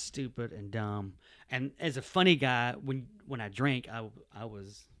is stupid and dumb. And as a funny guy, when I drank, I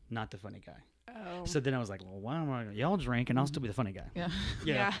was not the funny guy. Oh. So then I was like, well, why don't y'all drink and I'll still be the funny guy? Yeah.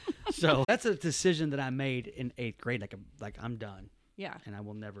 Yeah. So that's a decision that I made in 8th grade. Like I'm done Yeah. and I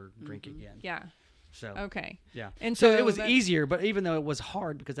will never drink again. Yeah. So Okay. yeah. And so so it was that- easier, but even though it was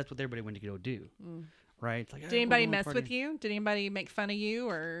hard, because that's what everybody went to go do, right? It's like, Did anybody mess with you? Did anybody make fun of you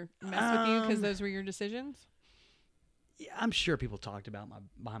or mess with you because those were your decisions? Yeah, I'm sure people talked about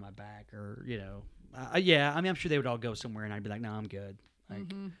behind my back, or yeah. I mean, I'm sure they would all go somewhere, and I'd be like, no, I'm good.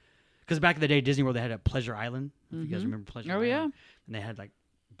 Like, because back in the day, Disney World, they had a Pleasure Island. If you guys remember Pleasure Island. yeah. And they had like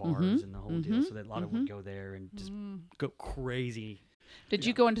bars and the whole deal, so that a lot of them would go there and just go crazy. Did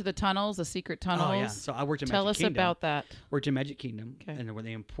you go into the tunnels, the secret tunnels? Oh yeah. So I worked in Tell Magic us Kingdom. about that. Worked in Magic Kingdom, Okay. and where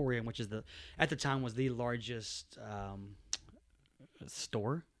the Emporium, which is at the time was the largest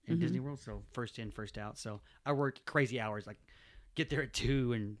store in Disney World. So first in, first out. So I worked crazy hours, like get there at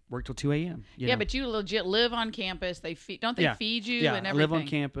 2 and work till 2 a.m. Yeah, but you legit live on campus. They don't they feed you Yeah, and I everything? live on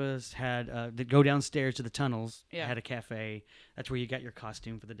campus. Had to go downstairs to the tunnels. Yeah. Had a cafe. That's where you got your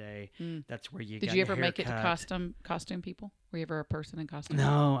costume for the day. That's where you. Did got you your ever make it to haircut. costume people? Were you ever a person in costume?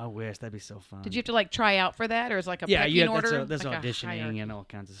 No, I wish that'd be so fun. Did you have to like try out for that, or is it like a Yeah, pecking order? that's like a auditioning hierarchy? and all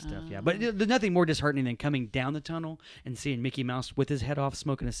kinds of stuff. Yeah, but there's nothing more disheartening than coming down the tunnel and seeing Mickey Mouse with his head off,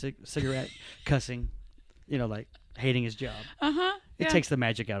 smoking a cigarette, cussing, like hating his job. It takes the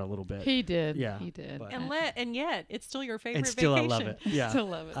magic out a little bit. He did. Yeah, he did. but- And yet, it's still your favorite and still vacation. I love it. Yeah, Still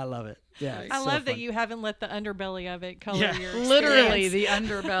love it. I love it. Yeah, it's I so love that fun. you haven't let the underbelly of it color Yeah. your Literally experience. the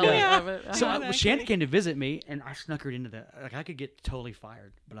underbelly Yeah. of it. So Exactly. Shanda came to visit me, and I snuck her into the. Like I could get totally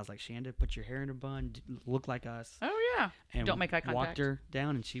fired, but I was like, Shanda, put your hair in a bun, look like us. Oh yeah. And Don't make eye contact. Walked her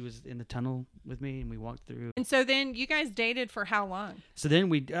down, and she was in the tunnel with me, and we walked through. And so then you guys dated for how long? So then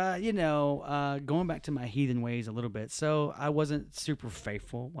we, going back to my heathen ways a little bit. So I wasn't super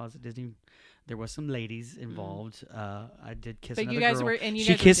faithful while I was at Disney. There was some ladies involved. I did kiss But another you guys girl. were- and you she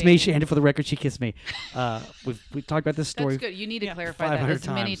guys were kissed me. dating. Shanda, for the record, she kissed me. We talked about this story. That's good. You need to Yeah. clarify that 500 as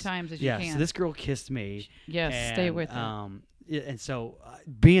many times as you yeah, can. so this girl kissed me. Yes, stay with her. Yeah, and so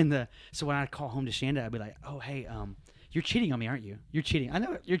so when I call home to Shanda, I'd be like, "Oh, hey, you're cheating on me, aren't you? You're cheating. I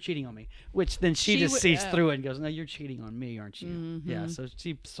know you're cheating on me." Which then she just sees through it and goes, "No, you're cheating on me, aren't you?" Yeah. So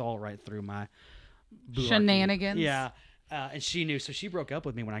she saw right through my bularchy. Shenanigans. Yeah, and she knew. So she broke up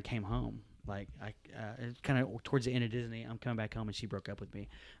with me when I came home. Like kind of towards the end of Disney, I'm coming back home, and she broke up with me,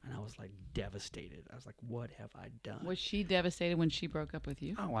 and I was like devastated. I was like, "What have I done?" Was she devastated when she broke up with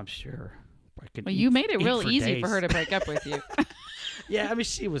you? Oh, I'm sure. I could Well, you eat- made it eat real for easy days. for her to break up with you. Yeah, I mean,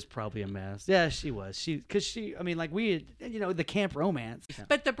 she was probably a mess. Yeah, she was. I mean, like we had, the camp romance.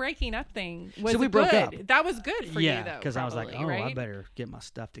 But the breaking up thing was So we broke good. up. That was good for you, Yeah, though. because I was like, probably, oh, right? I better get my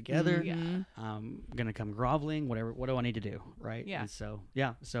stuff together. Yeah. I'm gonna come groveling. Whatever. What do I need to do? Right. Yeah. And so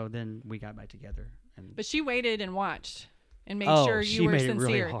So then we got back together. And But she waited and watched and made oh, sure she you were made sincere.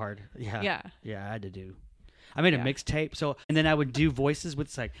 it really hard. Yeah. Yeah. Yeah. I had to do. I made a Yeah. mixtape. So and then I would do voices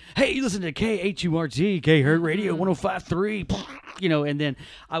with like, hey, you listen to KHURT, K Herd Radio 105.3, and then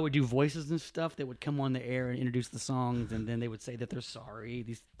I would do voices and stuff that would come on the air and introduce the songs, and then they would say that they're sorry.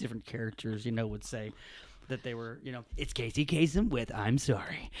 These different characters, would say that they were, it's Casey Kasem with I'm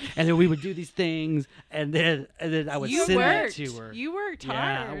sorry. And then we would do these things, and then I would You send worked. that to her. You worked hard.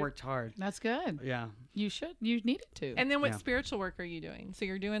 Yeah, I worked hard. That's good. Yeah. You should. You needed to. And then what Yeah. spiritual work are you doing? So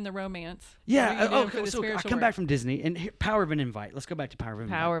you're doing the romance. What are Yeah. you doing for the So I spiritual come work? back from Disney, and Power of an Invite. Let's go back to Power of an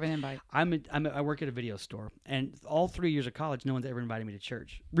Invite. Power of an invite. I work at a video store, and all 3 years of college, no one's ever invited me to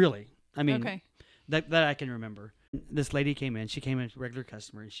church. Really, I mean, Okay. that I can remember. This lady came in. She came in as a regular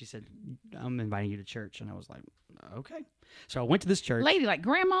customer, and she said, "I'm inviting you to church." And I was like, "Okay." So I went to this church, Lady, like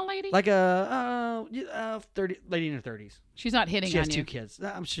grandma lady? like a 30 lady in her 30s. She's not hitting She on has you. 2 kids.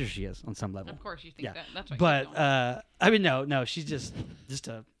 I'm sure she is on some level. Of course you think Yeah. that. That's what But you're going. I mean, no, she's just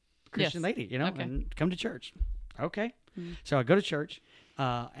a Christian Yes. lady, Okay. and come to church. Okay, Mm-hmm. so I go to church,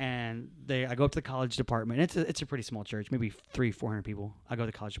 and I go up to the college department. It's a pretty small church, maybe 300-400 people. I go to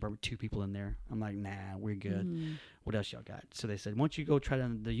the college department, 2 people in there. I'm like, nah, we're good. Mm-hmm. What else y'all got? So they said, why don't you go try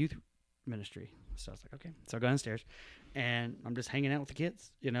down the youth ministry? So I was like, okay. So I go downstairs, and I'm just hanging out with the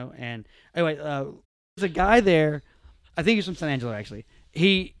kids, And anyway, there's a guy there. I think he's from San Angelo, actually.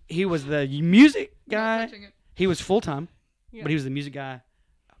 He was the music guy. He was full time, Yeah. but he was the music guy,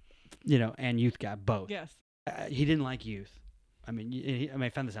 and youth guy both. Yes. He didn't like youth. I mean, I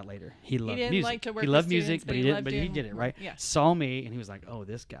found this out later. He loved didn't music. like to work he with loved students, music, but but he he didn't. loved But he doing did it work. right. Yeah. Saw me, and he was like, "Oh,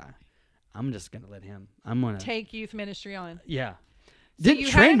 this guy. I'm just gonna let him. I'm gonna Take youth ministry on. yeah." So Didn't you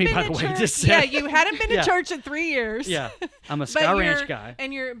train hadn't me, been by to the way. church- Just yeah, said. you hadn't been to Yeah. church in 3 years. Yeah, I'm a But Sky Ranch you're- guy.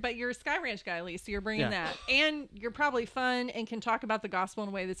 And you're a Sky Ranch guy, at least. So you're bringing Yeah. that, and you're probably fun and can talk about the gospel in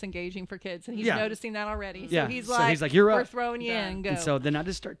a way that's engaging for kids. And he's Yeah. noticing that already. Yeah. So he's So like, he's like, "You're we're up." throwing you in. Go. And so then I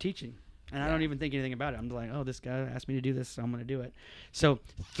just start teaching. And I don't even think anything about it. I'm like, oh, this guy asked me to do this, so I'm going to do it. So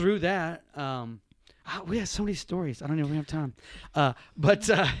through that, we have so many stories. I don't even have time. But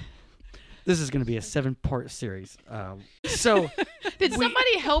this is going to be a 7-part series. So Did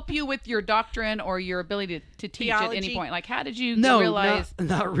somebody help you with your doctrine or your ability to teach at any Theology? point? Like, how did you no, realize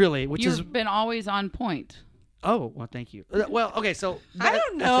not really. Which you've is been always on point? oh well, thank you. Well, okay, so I that-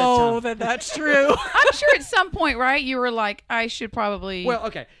 don't at that know time- that that's true. I'm sure at some point, right? You were like, I should probably. Well,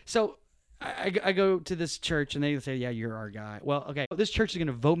 okay, so I go to this church and they say, yeah, you're our guy. Well, okay, this church is going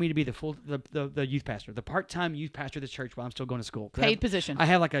to vote me to be the youth pastor, the part-time youth pastor of this church while I'm still going to school. Paid position. I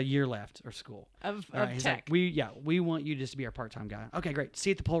have like a year left of school. Of He's tech. like, we want you just to be our part-time guy. Okay, great.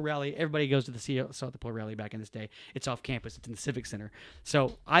 See you at the pole rally. Everybody goes to saw at the pole rally back in this day. It's off campus. It's in the Civic Center.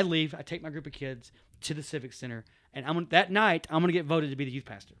 So I leave. I take my group of kids to the Civic Center, and that night I'm going to get voted to be the youth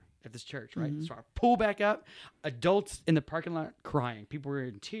pastor at this church, right? So I pull back up, adults in the parking lot crying. People were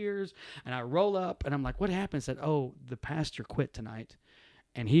in tears, and I roll up, and I'm like, what happened? I said, oh, the pastor quit tonight,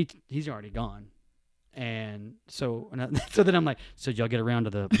 and he's already gone. And so then I'm like, so did y'all get around to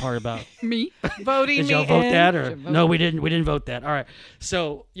the part about Me? Voting did me y'all vote in. that or Vote. no? We didn't vote that. All right.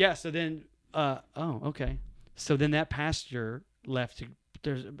 So yeah. So then, oh, okay. So then that pastor left.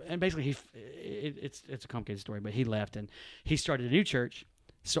 And basically it's a complicated story, but he left and he started a new church.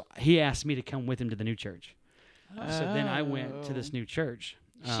 So he asked me to come with him to the new church. So then I went to this new church.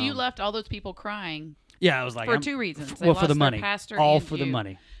 So you left all those people crying Yeah, I was like, for two reasons. They well, for lost the their money, pastor all and for the you.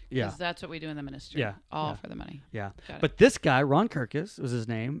 money. Yeah. Because that's what we do in the ministry. Yeah, All yeah. for the money. Yeah. Got it. But this guy, Ron Kirkus was his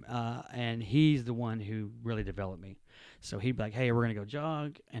name, and he's the one who really developed me. So he'd be like, hey, we're going to go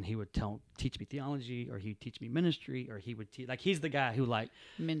jog, and he would teach me theology, or he'd teach me ministry, or he would he's the guy who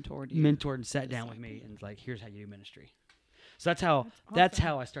Mentored you. mentored and sat down with me and like, here's how you do ministry. So that's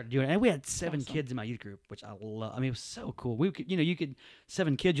how I started doing it. And we had 7 kids in my youth group, which I love. I mean, it was so cool. We could, you could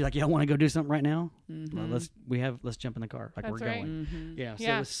 7 kids. You're like, y'all want to go do something right now? Well, let's jump in the car. Like That's we're right. going. Yeah. So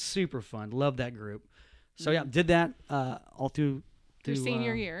Yeah. it was super fun. Love that group. So yeah, did that all through Your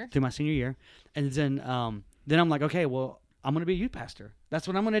senior year. Through my senior year, and then I'm like, okay, well, I'm gonna be a youth pastor. That's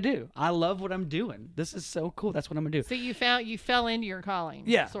what I'm gonna do. I love what I'm doing. This is so cool. That's what I'm gonna do. So you fell into your calling.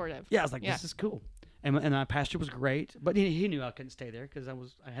 Yeah, Sort of. Yeah, I was like, Yeah. this is cool. And my pastor was great, but he knew I couldn't stay there because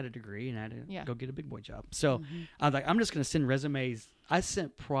I had a degree and I had to go get a big boy job. So I was like, I'm just gonna send resumes. I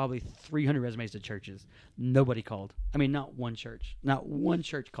sent probably 300 resumes to churches. Nobody called. I mean, not one church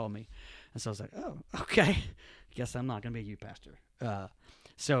called me. And so I was like, oh, okay. Guess I'm not gonna be a youth pastor.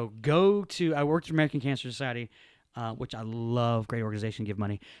 So I worked at American Cancer Society, which I love, great organization, give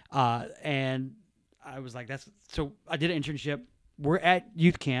money. And I was like, so I did an internship. We're at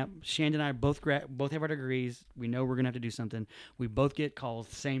youth camp. Shanda and I both have our degrees. We know we're going to have to do something. We both get calls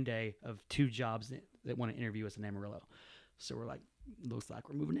the same day of 2 jobs that want to interview us in Amarillo. So we're like, looks like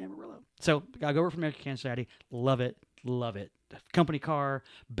we're moving to Amarillo. So I go over from American Cancer Society. Love it. Company car,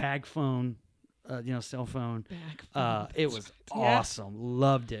 bag phone, cell phone. It was awesome.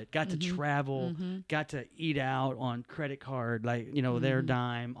 Loved it. Got to travel. Got to eat out on credit card, their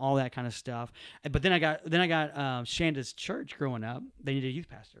dime, all that kind of stuff. But then I got Shanda's church growing up. They needed a youth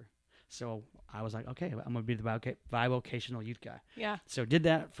pastor, so I was like, okay, I'm gonna be the bivocational youth guy. Yeah. So did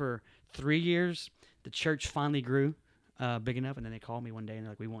that for 3 years. The church finally grew big enough, and then they called me one day and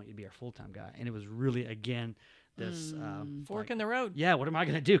they're like, we want you to be our full-time guy. And it was really this Fork in the road. yeah, what am I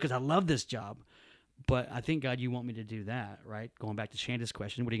going to do? Because I love this job. But I think, God, you want me to do that, right? Going back to Shanda's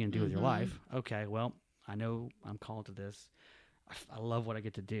question, what are you going to do with your life? Okay, well, I know I'm called to this. I love what I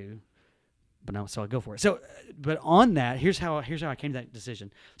get to do. But no, so I go for it. So, but on that, here's how I came to that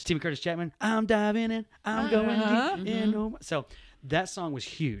decision. Stephen Curtis Chapman, I'm diving in, I'm going deep in. Oh my. So that song was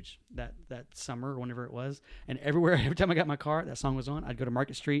huge that summer or whenever it was. And every time I got in my car, that song was on. I'd go to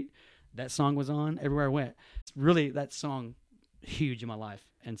Market Street. That song was on everywhere I went. Really, that song, huge in my life.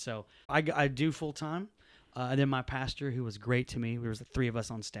 And so I do full time. And then my pastor, who was great to me, there was 3 of us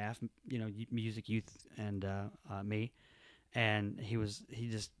on staff, music, youth, and me. And he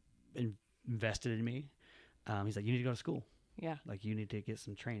just invested in me. He's like, you need to go to school. Yeah. Like, you need to get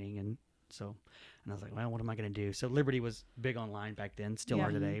some training. And I was like, well, what am I going to do? So Liberty was big online back then, still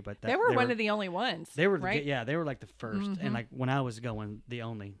are today. But they were one of the only ones. They were, right? They were like the first. And like when I was going, the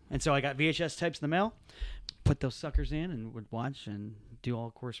only. And so I got VHS tapes in the mail, put those suckers in, and would watch and do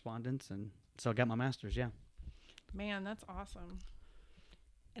all correspondence. And so I got my master's, yeah. Man, that's awesome.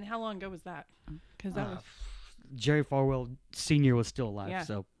 And how long ago was that? Because that was Jerry Falwell Sr. was still alive, Yeah.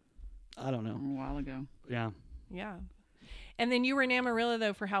 so I don't know. A while ago. Yeah. yeah. And then you were in Amarillo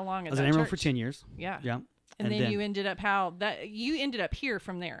though for how long? I was in Amarillo for 10 years. Yeah. Yeah. And then you ended up you ended up here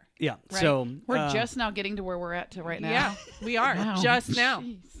from there. Yeah. Right. So We're just now getting to where we're at to right now. Yeah, we are Wow. just now.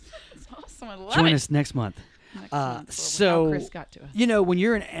 Jeez. That's awesome. I love join it. us next month. Next month, how so Chris got to us. when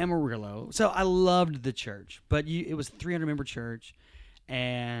you're in Amarillo, so I loved the church, but it was a 300 member church,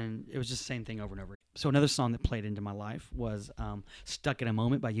 and it was just the same thing over and over. So another song that played into my life was "Stuck in a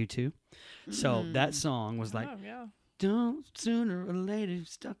Moment" by U2. So that song was like Oh yeah. don't sooner or later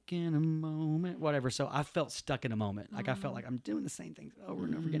stuck in a moment, whatever. So I felt stuck in a moment. Like I felt like I'm doing the same things over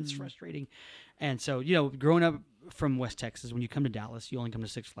and over again. It's frustrating. And so, growing up from West Texas, when you come to Dallas, you only come to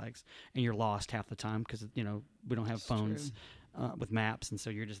Six Flags and you're lost half the time because, we don't have phones with maps. And so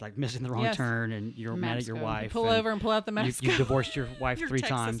you're just like missing the wrong turn and you're mad at your wife. Pull over and pull out the map. You divorced your wife Your 3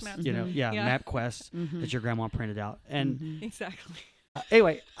 Texas times, map. MapQuest that your grandma printed out. And Exactly.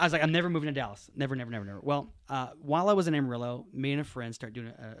 anyway, I was like, I'm never moving to Dallas. Never. Well, while I was in Amarillo, me and a friend started doing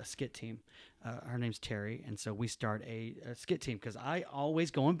a skit team. Her name's Terry. And so we start a skit team because I always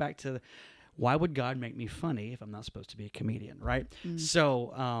going back to why would God make me funny if I'm not supposed to be a comedian, right?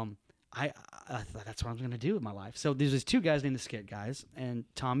 So I thought that's what I was going to do with my life. So there's these 2 guys named the Skit Guys, and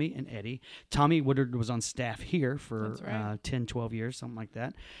Tommy and Eddie. Tommy Woodard was on staff here for 10, 12 years, something like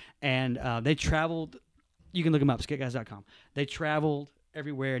that. And they traveled. You can look them up, skitguys.com. They traveled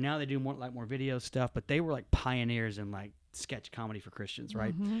everywhere. Now they do more video stuff, but they were like pioneers in like sketch comedy for Christians,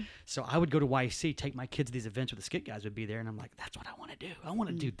 right? So I would go to YC, take my kids to these events where the Skit Guys would be there, and I'm like, that's what I want to do. I want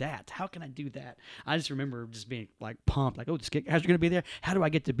to do that. How can I do that? I just remember just being like pumped, like, oh, the Skit Guys are going to be there. How do I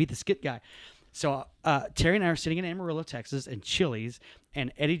get to be the Skit Guy? So Terry and I are sitting in Amarillo, Texas, in Chili's,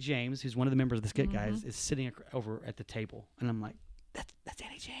 and Eddie James, who's one of the members of the Skit Guys, is sitting over at the table, and I'm like, that's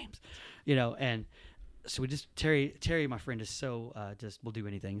Eddie James, and so we just Terry, my friend, is so just will do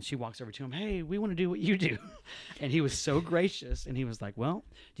anything. She walks over to him. Hey, we want to do what you do, and he was so gracious. And he was like, "Well,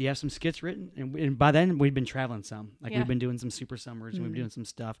 do you have some skits written?" And by then we'd been traveling some, we've been doing some super summers and we've been doing some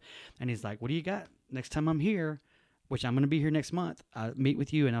stuff. And he's like, "What do you got? Next time I'm here, which I'm going to be here next month, I'll meet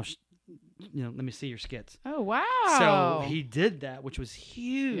with you and I'll, let me see your skits." Oh, wow. So he did that, which was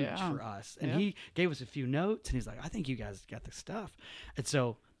huge for us. And he gave us a few notes, and he's like, "I think you guys got the stuff." And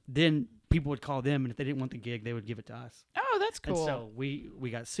so then people would call them, and if they didn't want the gig, they would give it to us. Oh, that's cool. And so we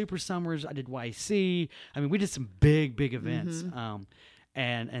got Super Summers. I did YC. I mean, we did some big events.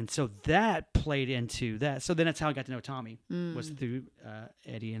 And so that played into that. So then that's how I got to know Tommy, was through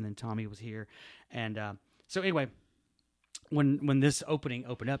Eddie, and then Tommy was here. And so anyway, when this opening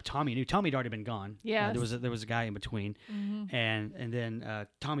opened up, Tommy knew. Tommy had already been gone. Yeah, there was a guy in between, and then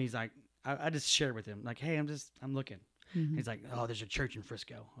Tommy's like, I just shared with him like, hey, I'm looking. He's like, oh, there's a church in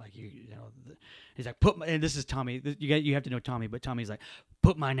Frisco. Like he's like, and this is Tommy. You have to know Tommy, but Tommy's like,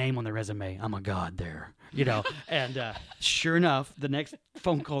 put my name on the resume. I'm a God there, And sure enough, the next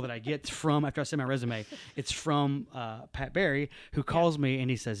phone call that I get from after I send my resume, it's from Pat Barry, who calls me and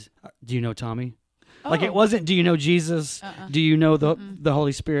he says, do you know Tommy? Like it wasn't, do you know Jesus? Do you know the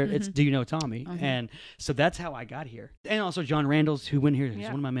Holy Spirit? It's, do you know Tommy? And so that's how I got here. And also John Randalls, who went here. He's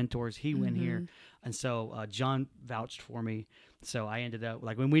one of my mentors. He went here. And so John vouched for me. So I ended up,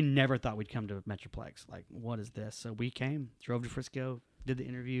 like, when we never thought we'd come to Metroplex. Like, what is this? So we came, drove to Frisco, did the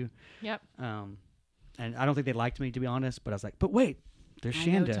interview. Yep. And I don't think they liked me, to be honest. But I was like, but wait, there's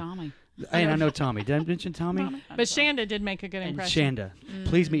Shanda. I know Tommy. And I know Tommy. Did I mention Tommy? But Shanda did make a good And impression. Shanda.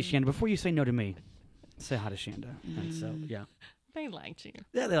 Please meet Shanda. Before you say no to me, say hi to Shanda. And so, yeah. They liked you.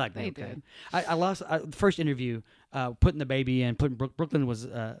 Yeah, they liked me. They Okay. did. I lost the first interview, putting the baby in. Brooklyn was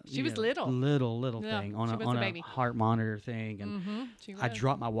She was little little Yeah, thing on she a was on a a baby. heart monitor thing, and I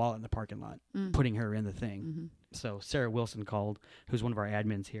dropped my wallet in the parking lot, putting her in the thing. So Sarah Wilson called, who's one of our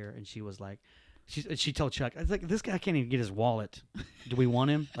admins here, and she was like, she told Chuck, I was like, this guy can't even get his wallet. Do we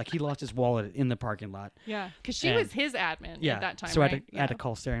want him? Like, he lost his wallet in the parking lot. Yeah, because she And- was his admin at that time. So right? I had to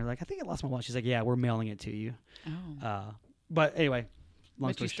call Sarah and like, I think I lost my wallet. She's like, yeah, we're mailing it to you. Oh. But anyway,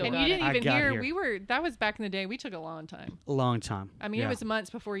 long But you story still short, And you didn't I even got hear. here. We were. That was back in the day. We took a long time. A long time. I mean, Yeah. it was months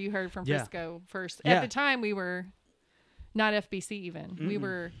before you heard from Yeah. Frisco first. Yeah. At the time, we were not FBC even. We Mm-mm.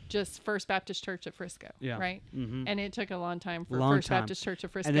 were just First Baptist Church of Frisco. Yeah. Right. Mhm. And it took a long time for Long First time. Baptist Church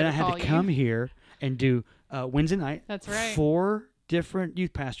of Frisco And then I to had call to come you. here and do Wednesday night. That's right. 4 different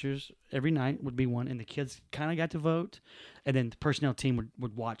youth pastors every night would be one, and the kids kind of got to vote, and then the personnel team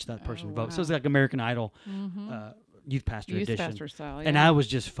would watch that person Oh, vote. So it was wow. like American Idol Mm-hmm. youth pastor Youth edition. pastor style. And yeah. I was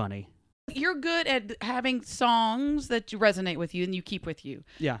just funny. You're good at having songs that you resonate with you and you keep with you.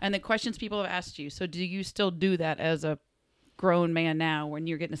 Yeah. And the questions people have asked you. So do you still do that as a grown man now when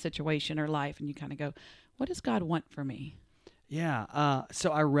you're getting a situation or life and you kind of go, what does God want for me? Yeah.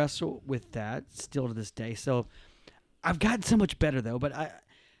 So I wrestle with that still to this day. So I've gotten so much better though. But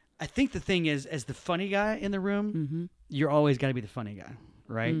I think the thing is, as the funny guy in the room, Mm-hmm. you're always got to be the funny guy,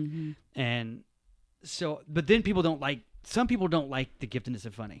 right? Mm-hmm. And so, but then some people don't like the giftedness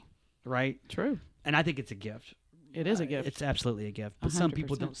of funny, right? True. And I think it's a gift. It is a gift. It's absolutely a gift. But some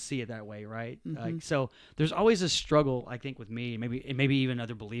people 100%. don't see it that way, right? Mhm. Like, so there's always a struggle, I think, with me, maybe even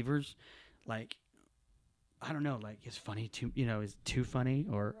other believers. Like, I don't know, like, is funny too, is too funny?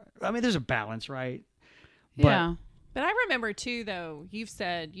 Or, I mean, there's a balance, right? But Yeah. But I remember too, though, you've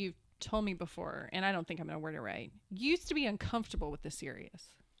told me before, and I don't think I'm going to word it right. You used to be uncomfortable with the serious.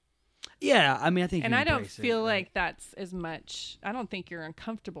 Yeah, I mean, I think, And you I don't embrace it, feel right? like that's as much. I don't think you're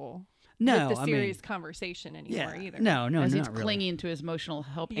uncomfortable No, with the I mean, serious conversation anymore yeah, either. no, As he's not really. clinging to his emotional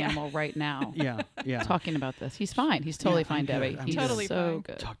help Yeah. animal right now. Yeah, yeah. Talking about this. He's fine. He's totally I'm fine, good. Debbie. I'm He's good. Totally so fine.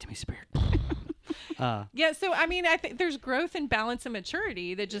 good. Talk to me, Spirit. Yeah, so I mean, I think there's growth and balance and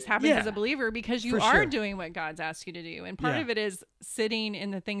maturity that just happens as Yeah, a believer because you for are sure. doing what God's asked you to do. And part Yeah. of it is sitting in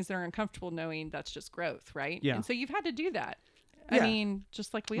the things that are uncomfortable, knowing that's just growth, right? Yeah. And so you've had to do that. Yeah. I mean,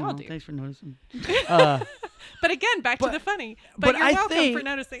 just like we all Well, do. Thanks for noticing. But again, back to But- the funny. but But you're I welcome think, for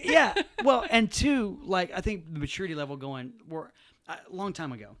noticing. Yeah, well, and two, like I think the maturity level going a long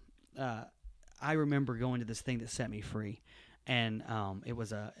time ago. I remember going to this thing that set me free, and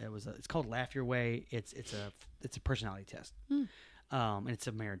it's called Laugh Your Way. It's a personality test, and it's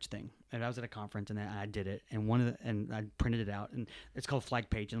a marriage thing. And I was at a conference and I did it, and I printed it out, and it's called Flag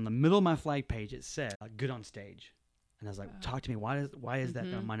Page. And on the middle of my flag page, it said "Good on Stage." And I was like, talk to me. Why is that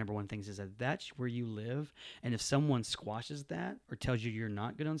my number one thing? Is that that's where you live. And if someone squashes that or tells you you're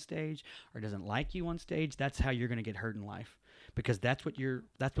not good on stage or doesn't like you on stage, that's how you're going to get hurt in life, because that's what you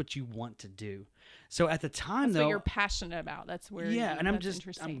want to do. So at the time, That's though, what you're passionate about. That's where. yeah, and I'm that's just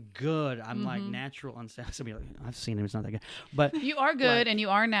interesting. I'm good. I'm like natural on stage. Somebody like, I've seen him. It's not that good, but You are good and you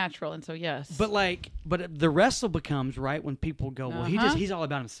are natural, and so yes. but the wrestle becomes right when people go, well, he's all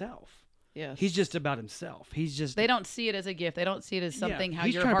about himself. yes. He's just about himself. He's just They don't see it as a gift. They don't see it as something how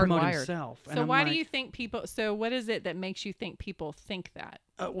he's you're trying to promote hardwired. himself. And So I'm why do like, you think people? So what is it that makes you think people think that?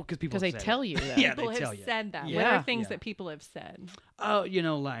 well, because people Because they have said tell it. you that. Yeah, People they have tell you. said that. What Yeah. are things Yeah. that people have said? Oh,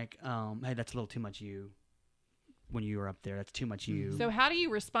 like, hey, that's a little too much you. When you were up there, that's too much you. So how do you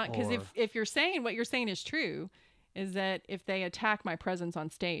respond? Because Or- if you're saying what you're saying is true, is that if they attack my presence on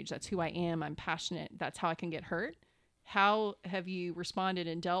stage, that's who I am. I'm passionate. That's how I can get hurt. How have you responded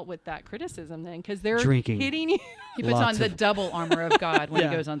and dealt with that criticism then? Because they're Drinking. hitting you. He puts Lots on the of- double armor of God when Yeah.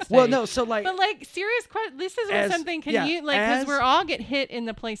 he goes on stage. Well, no, so like, But like serious question, this is As- something. Can yeah, you like because as- we're all get hit in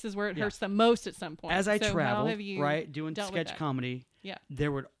the places where it Yeah. hurts the most at some point. as I So how traveled, have you right, doing dealt with sketch that? comedy, Yeah.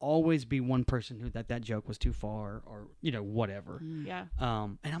 there would always be one person who that joke was too far, or whatever. Yeah.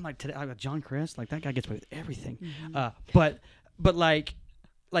 And I'm like, today, I got John Chris, like that guy gets away with everything. Mm-hmm. But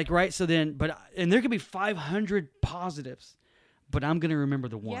like right. So then, and there could be 500 positives, but I'm gonna remember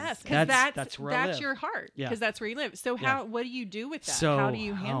the one. Yes, because that's where I live. your heart. Yeah. Because that's where you live. So Yeah. what do you do with that? So how do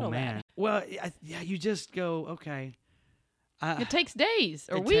you handle oh man, that? well, you just go okay. it takes days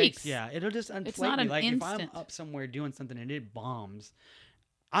or It weeks. takes- yeah, it'll just unflake not me. an Like instant. if I'm up somewhere doing something and it bombs,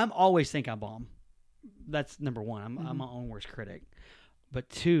 I'm always think I bomb. That's number one. I'm my own worst critic. But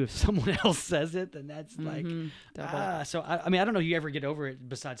two, if someone else says it, then that's like, Double. so I mean, I don't know if you ever get over it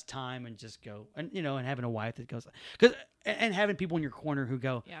besides time and just go, and and having a wife that goes, and having people in your corner who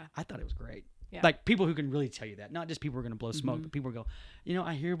go, Yeah. I thought it was great. Yeah. Like people who can really tell you that, not just people who are going to blow smoke, but people who go,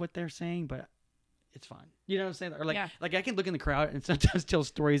 I hear what they're saying, but it's fine. You know what I'm saying? Or like, Yeah. like I can look in the crowd and sometimes tell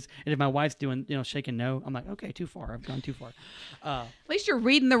stories, and if my wife's doing, shaking no, I'm like, okay, too far. I've gone too far. At least you're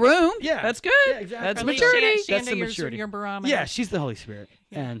reading the room. Yeah. That's good. Yeah, exactly. That's At least maturity. That's the Shanda, maturity. your barometer. Yeah, she's the Holy Spirit,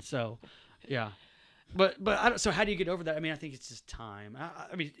 and so, yeah. But I don't, so how do you get over that? I mean, I think it's just time.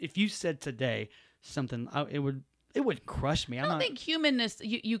 I mean, if you said today something, it would crush me. I don't think humanness,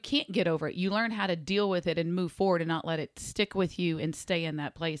 you can't get over it. You learn how to deal with it and move forward and not let it stick with you and stay in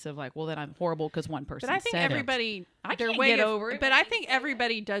that place of like, well, then I'm horrible because one person But I think said it. everybody, I their can't way get of- over it But when I they think say it.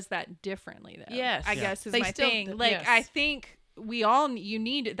 everybody does that differently, though. Yes. I Yeah. guess is They my still thing. do- Like yes. I think we all you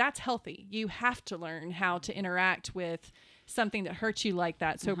need that's healthy. You have to learn how to interact with something that hurts you like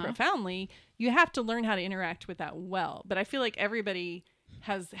that so profoundly. You have to learn how to interact with that well. But I feel like everybody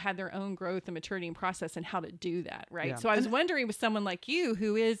has had their own growth and maturity and process and how to do that, right? Yeah. So I was wondering with someone like you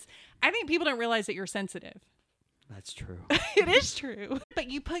who is, I think people don't realize that you're sensitive. That's true. It is true. But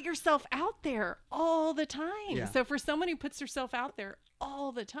you put yourself out there all the time. Yeah. So for someone who puts herself out there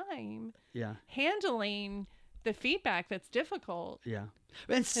all the time, Yeah. handling the feedback that's difficult. Yeah.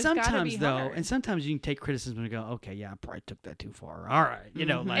 And gotta be sometimes though, hard. and sometimes you can take criticism and go, okay, yeah, I probably took that too far. All right,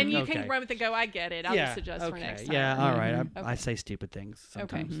 like, And you okay. can run with it and go, I get it. I'll just adjust for next time. Yeah, all right. I Okay. say stupid things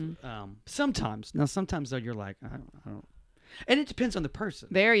Okay. sometimes. Sometimes. Now, sometimes though, you're like, I don't. And it depends on the person.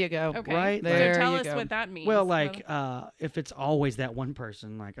 There you go. Okay. Right? There So tell you us go. what that means. Well, like, if it's always that one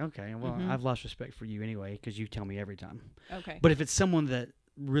person, like, okay, well, I've lost respect for you anyway because you tell me every time. okay. But if it's someone that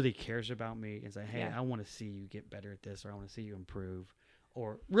really cares about me and say, hey, Yeah. I want to see you get better at this, or I want to see you improve,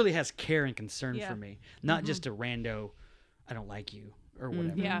 or really has care and concern Yeah. for me, not just a rando, I don't like you or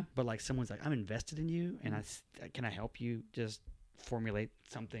whatever. Yeah. But like someone's like, I'm invested in you, and can I help you just formulate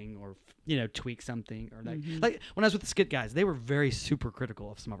something or tweak something or like when I was with the Skit guys, they were very super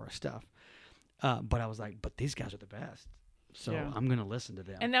critical of some of our stuff, but I was like, but these guys are the best, so Yeah. I'm gonna listen to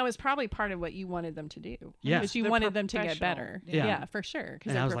them. And that was probably part of what you wanted them to do. Yeah. Because you They're wanted them to get professional. better. Yeah. Yeah, for sure.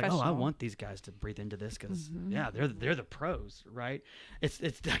 Because and they're I was like, oh, professional. I want these guys to breathe into this because they're the pros, right? It's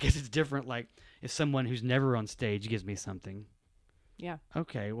I guess it's different. Like if someone who's never on stage gives me something, Yeah.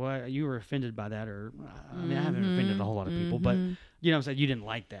 okay, well, you were offended by that, or I mean, I haven't offended a whole lot of people, but you know what I'm saying, you didn't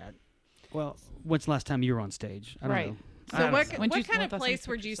like that. Well, when's the last time you were on stage? I don't Right. know. I So don't what know. When you- what kind let of us place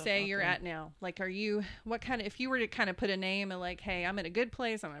put would you yourself say out you're there. at now? Like, are you, what kind of, if you were to kind of put a name and like, hey, I'm in a good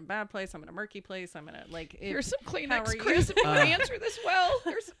place, I'm in a bad place, I'm in a murky place, I'm in a, like, if, Here's some how are Kleenex, you? Chris. If you want to answer this well,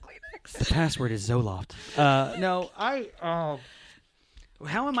 here's some Kleenex. The password is Zoloft. No,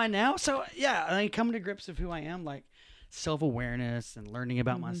 how am I now? So yeah, I coming to grips with who I am, like self-awareness and learning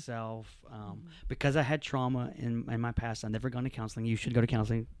about myself. Because I had trauma in my past, I've never gone to counseling. You should go to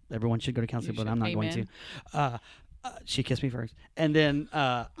counseling. Everyone should go to counseling, but should. I'm not going Amen. to. She kissed me first, and then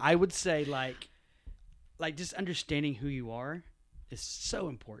I would say like just understanding who you are is so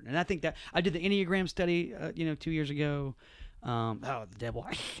important. And I think that I did the Enneagram study, 2 years ago. The devil.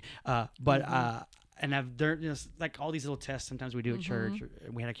 And I've done like all these little tests sometimes we do at church.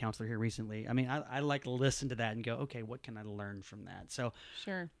 We had a counselor here recently. I mean, I like listen to that and go, okay, what can I learn from that? So,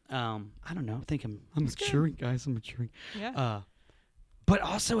 Sure. I don't know. I think I'm maturing, guys. I'm maturing. Yeah. But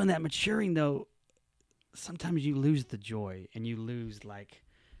also in that maturing though, sometimes you lose the joy and you lose like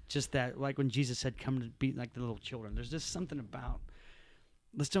just that, like when Jesus said, come to be like the little children. There's just something about,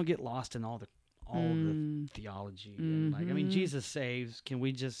 let's don't get lost in all the theology. And like, I mean, Jesus saves. Can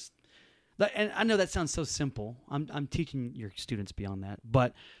we just, and I know that sounds so simple. I'm teaching your students beyond that,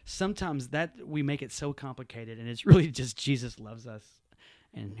 but sometimes that we make it so complicated, and it's really just Jesus loves us,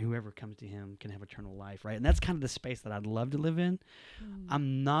 and whoever comes to Him can have eternal life, right? And that's kind of the space that I'd love to live in.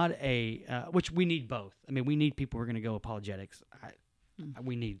 I'm not which we need both. I mean, we need people who are going to go apologetics.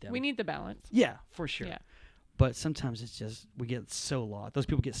 We need them. We need the balance. Yeah, for sure. Yeah. But sometimes it's just we get so lost. Those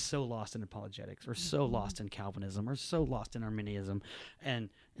people get so lost in apologetics, or so lost in Calvinism, or so lost in Arminianism, and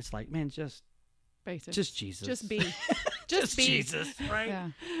it's like, man, just Basics. Jesus, Just be. Just be. Jesus, right? Yeah.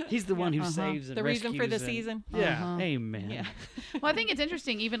 He's the one who saves and The reason for the rescues and- season. Yeah, amen. Yeah. Well, I think it's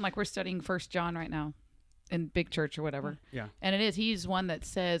interesting. Even like we're studying 1 John right now in big church or whatever. Yeah. And he's one that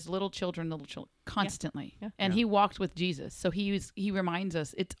says little children constantly. Yeah. And he walked with Jesus. So he reminds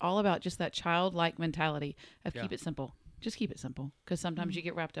us it's all about just that childlike mentality of keep it simple. Just keep it simple. Because sometimes you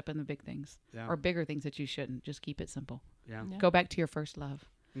get wrapped up in the big things or bigger things that you shouldn't. Just keep it simple. Yeah. Yeah. Go back to your first love.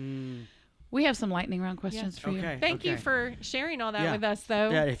 We have some lightning round questions for you. Okay. Thank you for sharing all that Yeah. with us,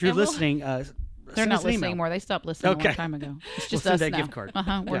 though. Yeah, if you're And we'll- listening, They're not listening anymore. They stopped listening a long Okay. time ago. It's just send us that now. gift card. We're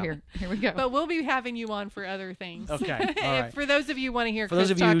Yeah. here. Here we go. But we'll be having you on for other things. Okay, all right. For those of you who want to hear For Chris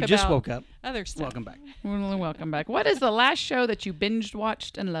those of you talk who just about woke up, other stuff. welcome back. Welcome back. What is the last show that you binged,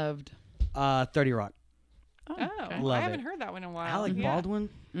 watched, and loved? 30 Rock. Oh, okay. Love I haven't it. heard that one in a while. Alec Yeah.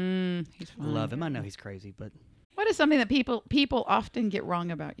 Baldwin, He's fun. love him. I know he's crazy, but What is something that people often get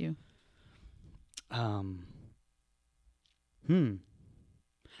wrong about you? I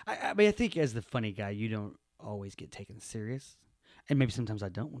mean, I think as the funny guy, you don't always get taken serious, and maybe sometimes I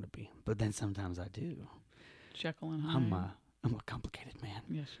don't want to be, but then sometimes I do. Jekyll and Hyde. I'm a complicated man.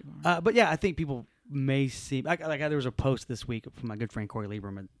 Yes, you are. But yeah, I think people may see there was a post this week from my good friend Corey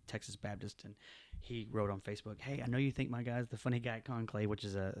Lieberman, a Texas Baptist, and he wrote on Facebook, "Hey, I know you think my guy's the funny guy at Conclave, which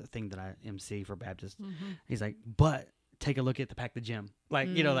is a thing that I MC for Baptist." He's like, "But take a look at the Pack the Gym, like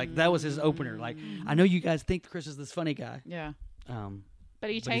like that was his opener. Like, I know you guys think Chris is this funny guy, Yeah. But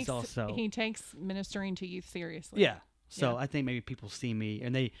he But he's takes also- he takes ministering to youth seriously. yeah." So Yeah. I think maybe people see me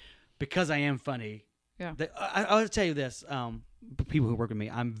and because I am funny. Yeah. I'll tell you this: people who work with me,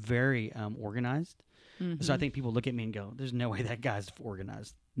 I'm very organized. So I think people look at me and go, "There's no way that guy's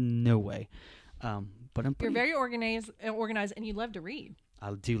organized. No way." But I'm You're pretty, very organized, and you love to read.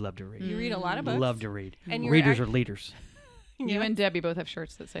 I do love to read. You read a lot of books. Love to read. And you're Readers are leaders. You and Debbie both have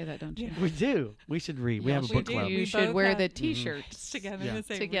shirts that say that, don't you? We do. We should read. We have a we book do. club. We You should both wear have- the T-shirts together. Yeah. To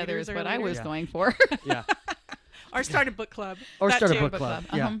say together readers is are what I was leaders. Yeah. going for. Yeah. Or start a book club. Or That start a too. book Book club.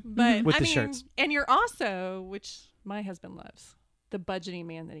 club. Yeah. Uh-huh. But With I the mean, shirts. and you're also, which my husband loves, the budgeting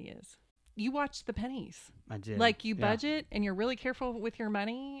man that he is. You watch the pennies. I did. Like you Yeah. budget and you're really careful with your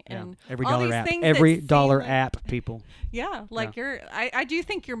money Yeah. and Every all dollar these app. things that Every seem dollar like- app, people. Yeah, like I do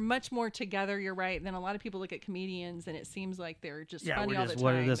think you're much more together. You're right. Than a lot of people look at comedians and it seems like they're just Yeah, funny we're all just, the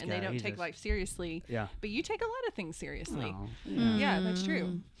what time is this and they guy? don't He's take just- life seriously. Yeah. But you take a lot of things seriously. Oh, Yeah, that's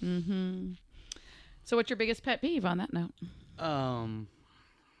true. So what's your biggest pet peeve on that note?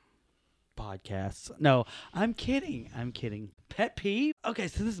 podcasts. No, I'm kidding. Pet peeve? Okay,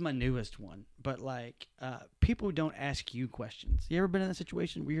 so this is my newest one. But like, people who don't ask you questions. You ever been in a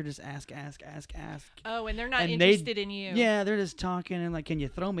situation where you're just ask? Oh, and they're not And interested in you. Yeah, they're just talking and like, can you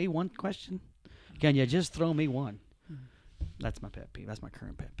throw me one question? Can you just throw me one? That's my pet peeve. That's my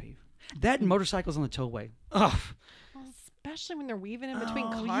current pet peeve. That and motorcycles on the tollway. Ugh. Well, especially when they're weaving in between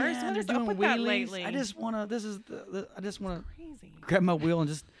Oh, cars. yeah, What they're is up doing with that wheelies. lately? I just wanna. I just wanna Crazy. grab my wheel and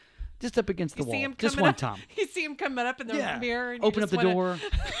just up against the You see wall, him just coming one up, time. You see him coming up in the Yeah. mirror. And you Open up just the wanna- door.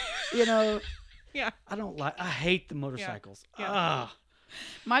 You know, Yeah. I don't like. I hate the motorcycles. Yeah. Ah,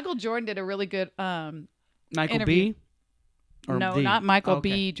 Michael Jordan did a really good Michael interview. B. Or no, D? not Michael Okay.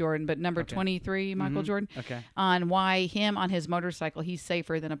 B. Jordan, but number Okay. 23, Michael Mhm. Jordan, Okay. on why him on his motorcycle, he's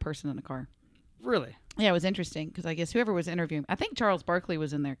safer than a person in a car. Really? Yeah, it was interesting because I guess whoever was interviewing, I think Charles Barkley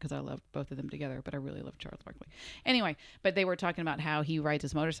was in there because I loved both of them together, but I really love Charles Barkley. Anyway, but they were talking about how he rides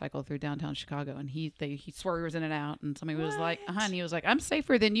his motorcycle through downtown Chicago and he swerves in and out, and somebody was like, and he was like, I'm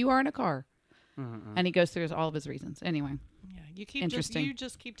safer than you are in a car. And he goes through all of his reasons. Anyway. Yeah. You keep Interesting. you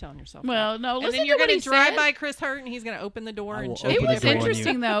just keep telling yourself. Well, that. no, And listen then you're to what gonna he drive said. by Chris Hurt, and he's gonna open the door I and will show open you It the was door on you.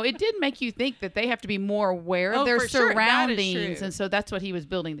 interesting, though. It did make you think that they have to be more aware Oh, of their for sure. That is surroundings, true. and so that's what he was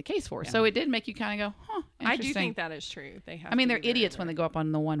building the case for. So it did make you kind of go, huh, I interesting. do think that is true. They have. I mean, to they're be very idiots when aware. they go up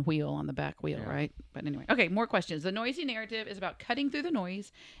on the one wheel on the back wheel, Yeah. right? But anyway, okay, more questions. The noisy narrative is about cutting through the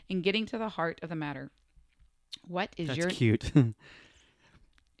noise and getting to the heart of the matter. What is That's your cute.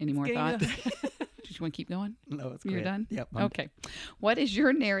 any more Getting thoughts? to Did you want to keep going? No, it's You're great. done? Yep. Okay. What is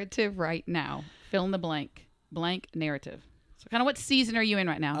your narrative right now? Fill in the blank. Blank narrative. So, kind of what season are you in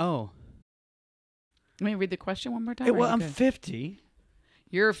right now? Oh. Let me read the question one more time. Hey, or well, are you I'm good? 50.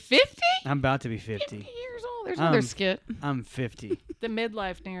 You're 50? I'm about to be 50 50. years old. There's another skit. I'm 50. the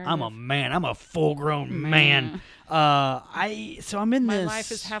midlife narrative. I'm a man. I'm a full-grown man. I'm in My this.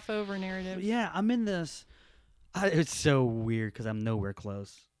 life is half over narrative. Yeah, I'm in this. It's so weird because I'm nowhere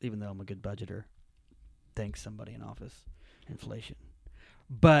close, even though I'm a good budgeter. Thanks, somebody in office. Inflation.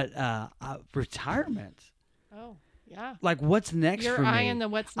 But retirement. Oh, yeah. Like, what's next You're for me? eyeing the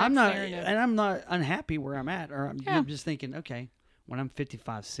what's next I'm not, narrative. and I'm not unhappy where I'm at. Or Yeah. I'm just thinking, okay, when I'm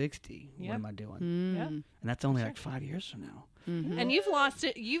 55, 60, Yeah. what am I doing? Yeah. And that's only like 5 years from now. And you've lost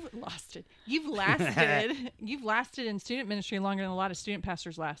it. You've lasted. You've lasted in student ministry longer than a lot of student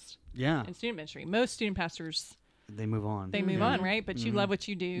pastors last Yeah, in student ministry. Most student pastors, they move on. they move Yeah. on, right? But you love what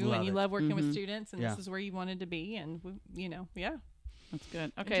you do, Love and you it. love working with students, and Yeah. this is where you wanted to be, and yeah. That's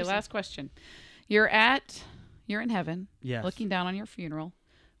good. Okay, Interesting. last question. You're in heaven, Yes. looking down on your funeral.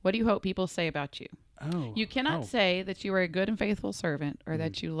 What do you hope people say about you? Oh, You cannot oh. say that you are a good and faithful servant or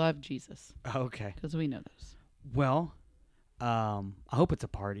that you love Jesus, Okay. because we know those. Well, I hope it's a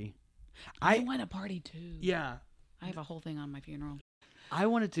party. I want a party too. Yeah. I have a whole thing on my funeral. I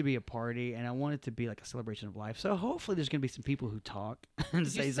want it to be a party, and I want it to be like a celebration of life. So hopefully, there's going to be some people who talk and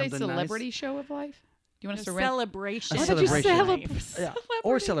Did say you say something celebrity nice. show of life? Do you want A us to rent? celebration. A What did you celebration. celebrate? Yeah.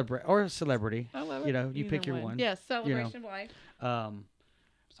 Or celebrate or celebrity. I love it. You know, you Either pick your one. one. Yes, celebration of life. Um.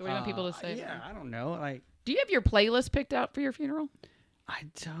 So what do you want people to say? Yeah, I don't know. Like, Do you have your playlist picked out for your funeral? I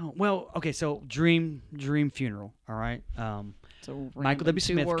don't. Well, okay. So dream funeral. All right. So Michael W.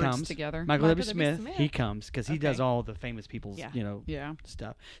 two Smith words comes. together. Michael W. Michael W. Smith. Smith. He comes because he does Okay. all the famous people's, Yeah. Yeah.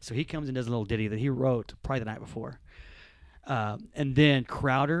 stuff. So he comes and does a little ditty that he wrote probably the night before. And then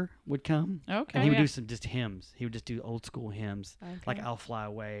Crowder would come. Okay. And he would yeah. do some just hymns. He would just do old school hymns, like Okay. "I'll Fly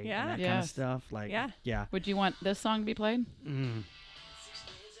Away" Yeah. and that kind of Yes. stuff. Like, Yeah. yeah. Would you want this song to be played?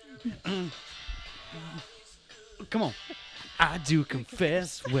 Come on. I do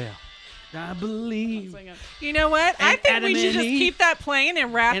confess, well, I believe. You know what? I And think Adam we should and just Eve. keep that playing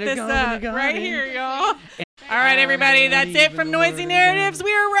and wrap And a this garden, up a garden. right here, y'all. All right, everybody, that's it from Noisy Narratives.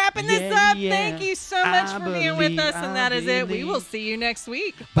 We are wrapping this Yeah, up. yeah. Thank you so much I for being with believe, us, and I that is it. We believe. will see you next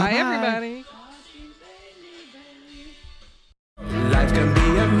week. Bye-bye. Bye, everybody. Life can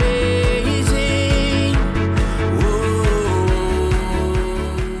be amazing.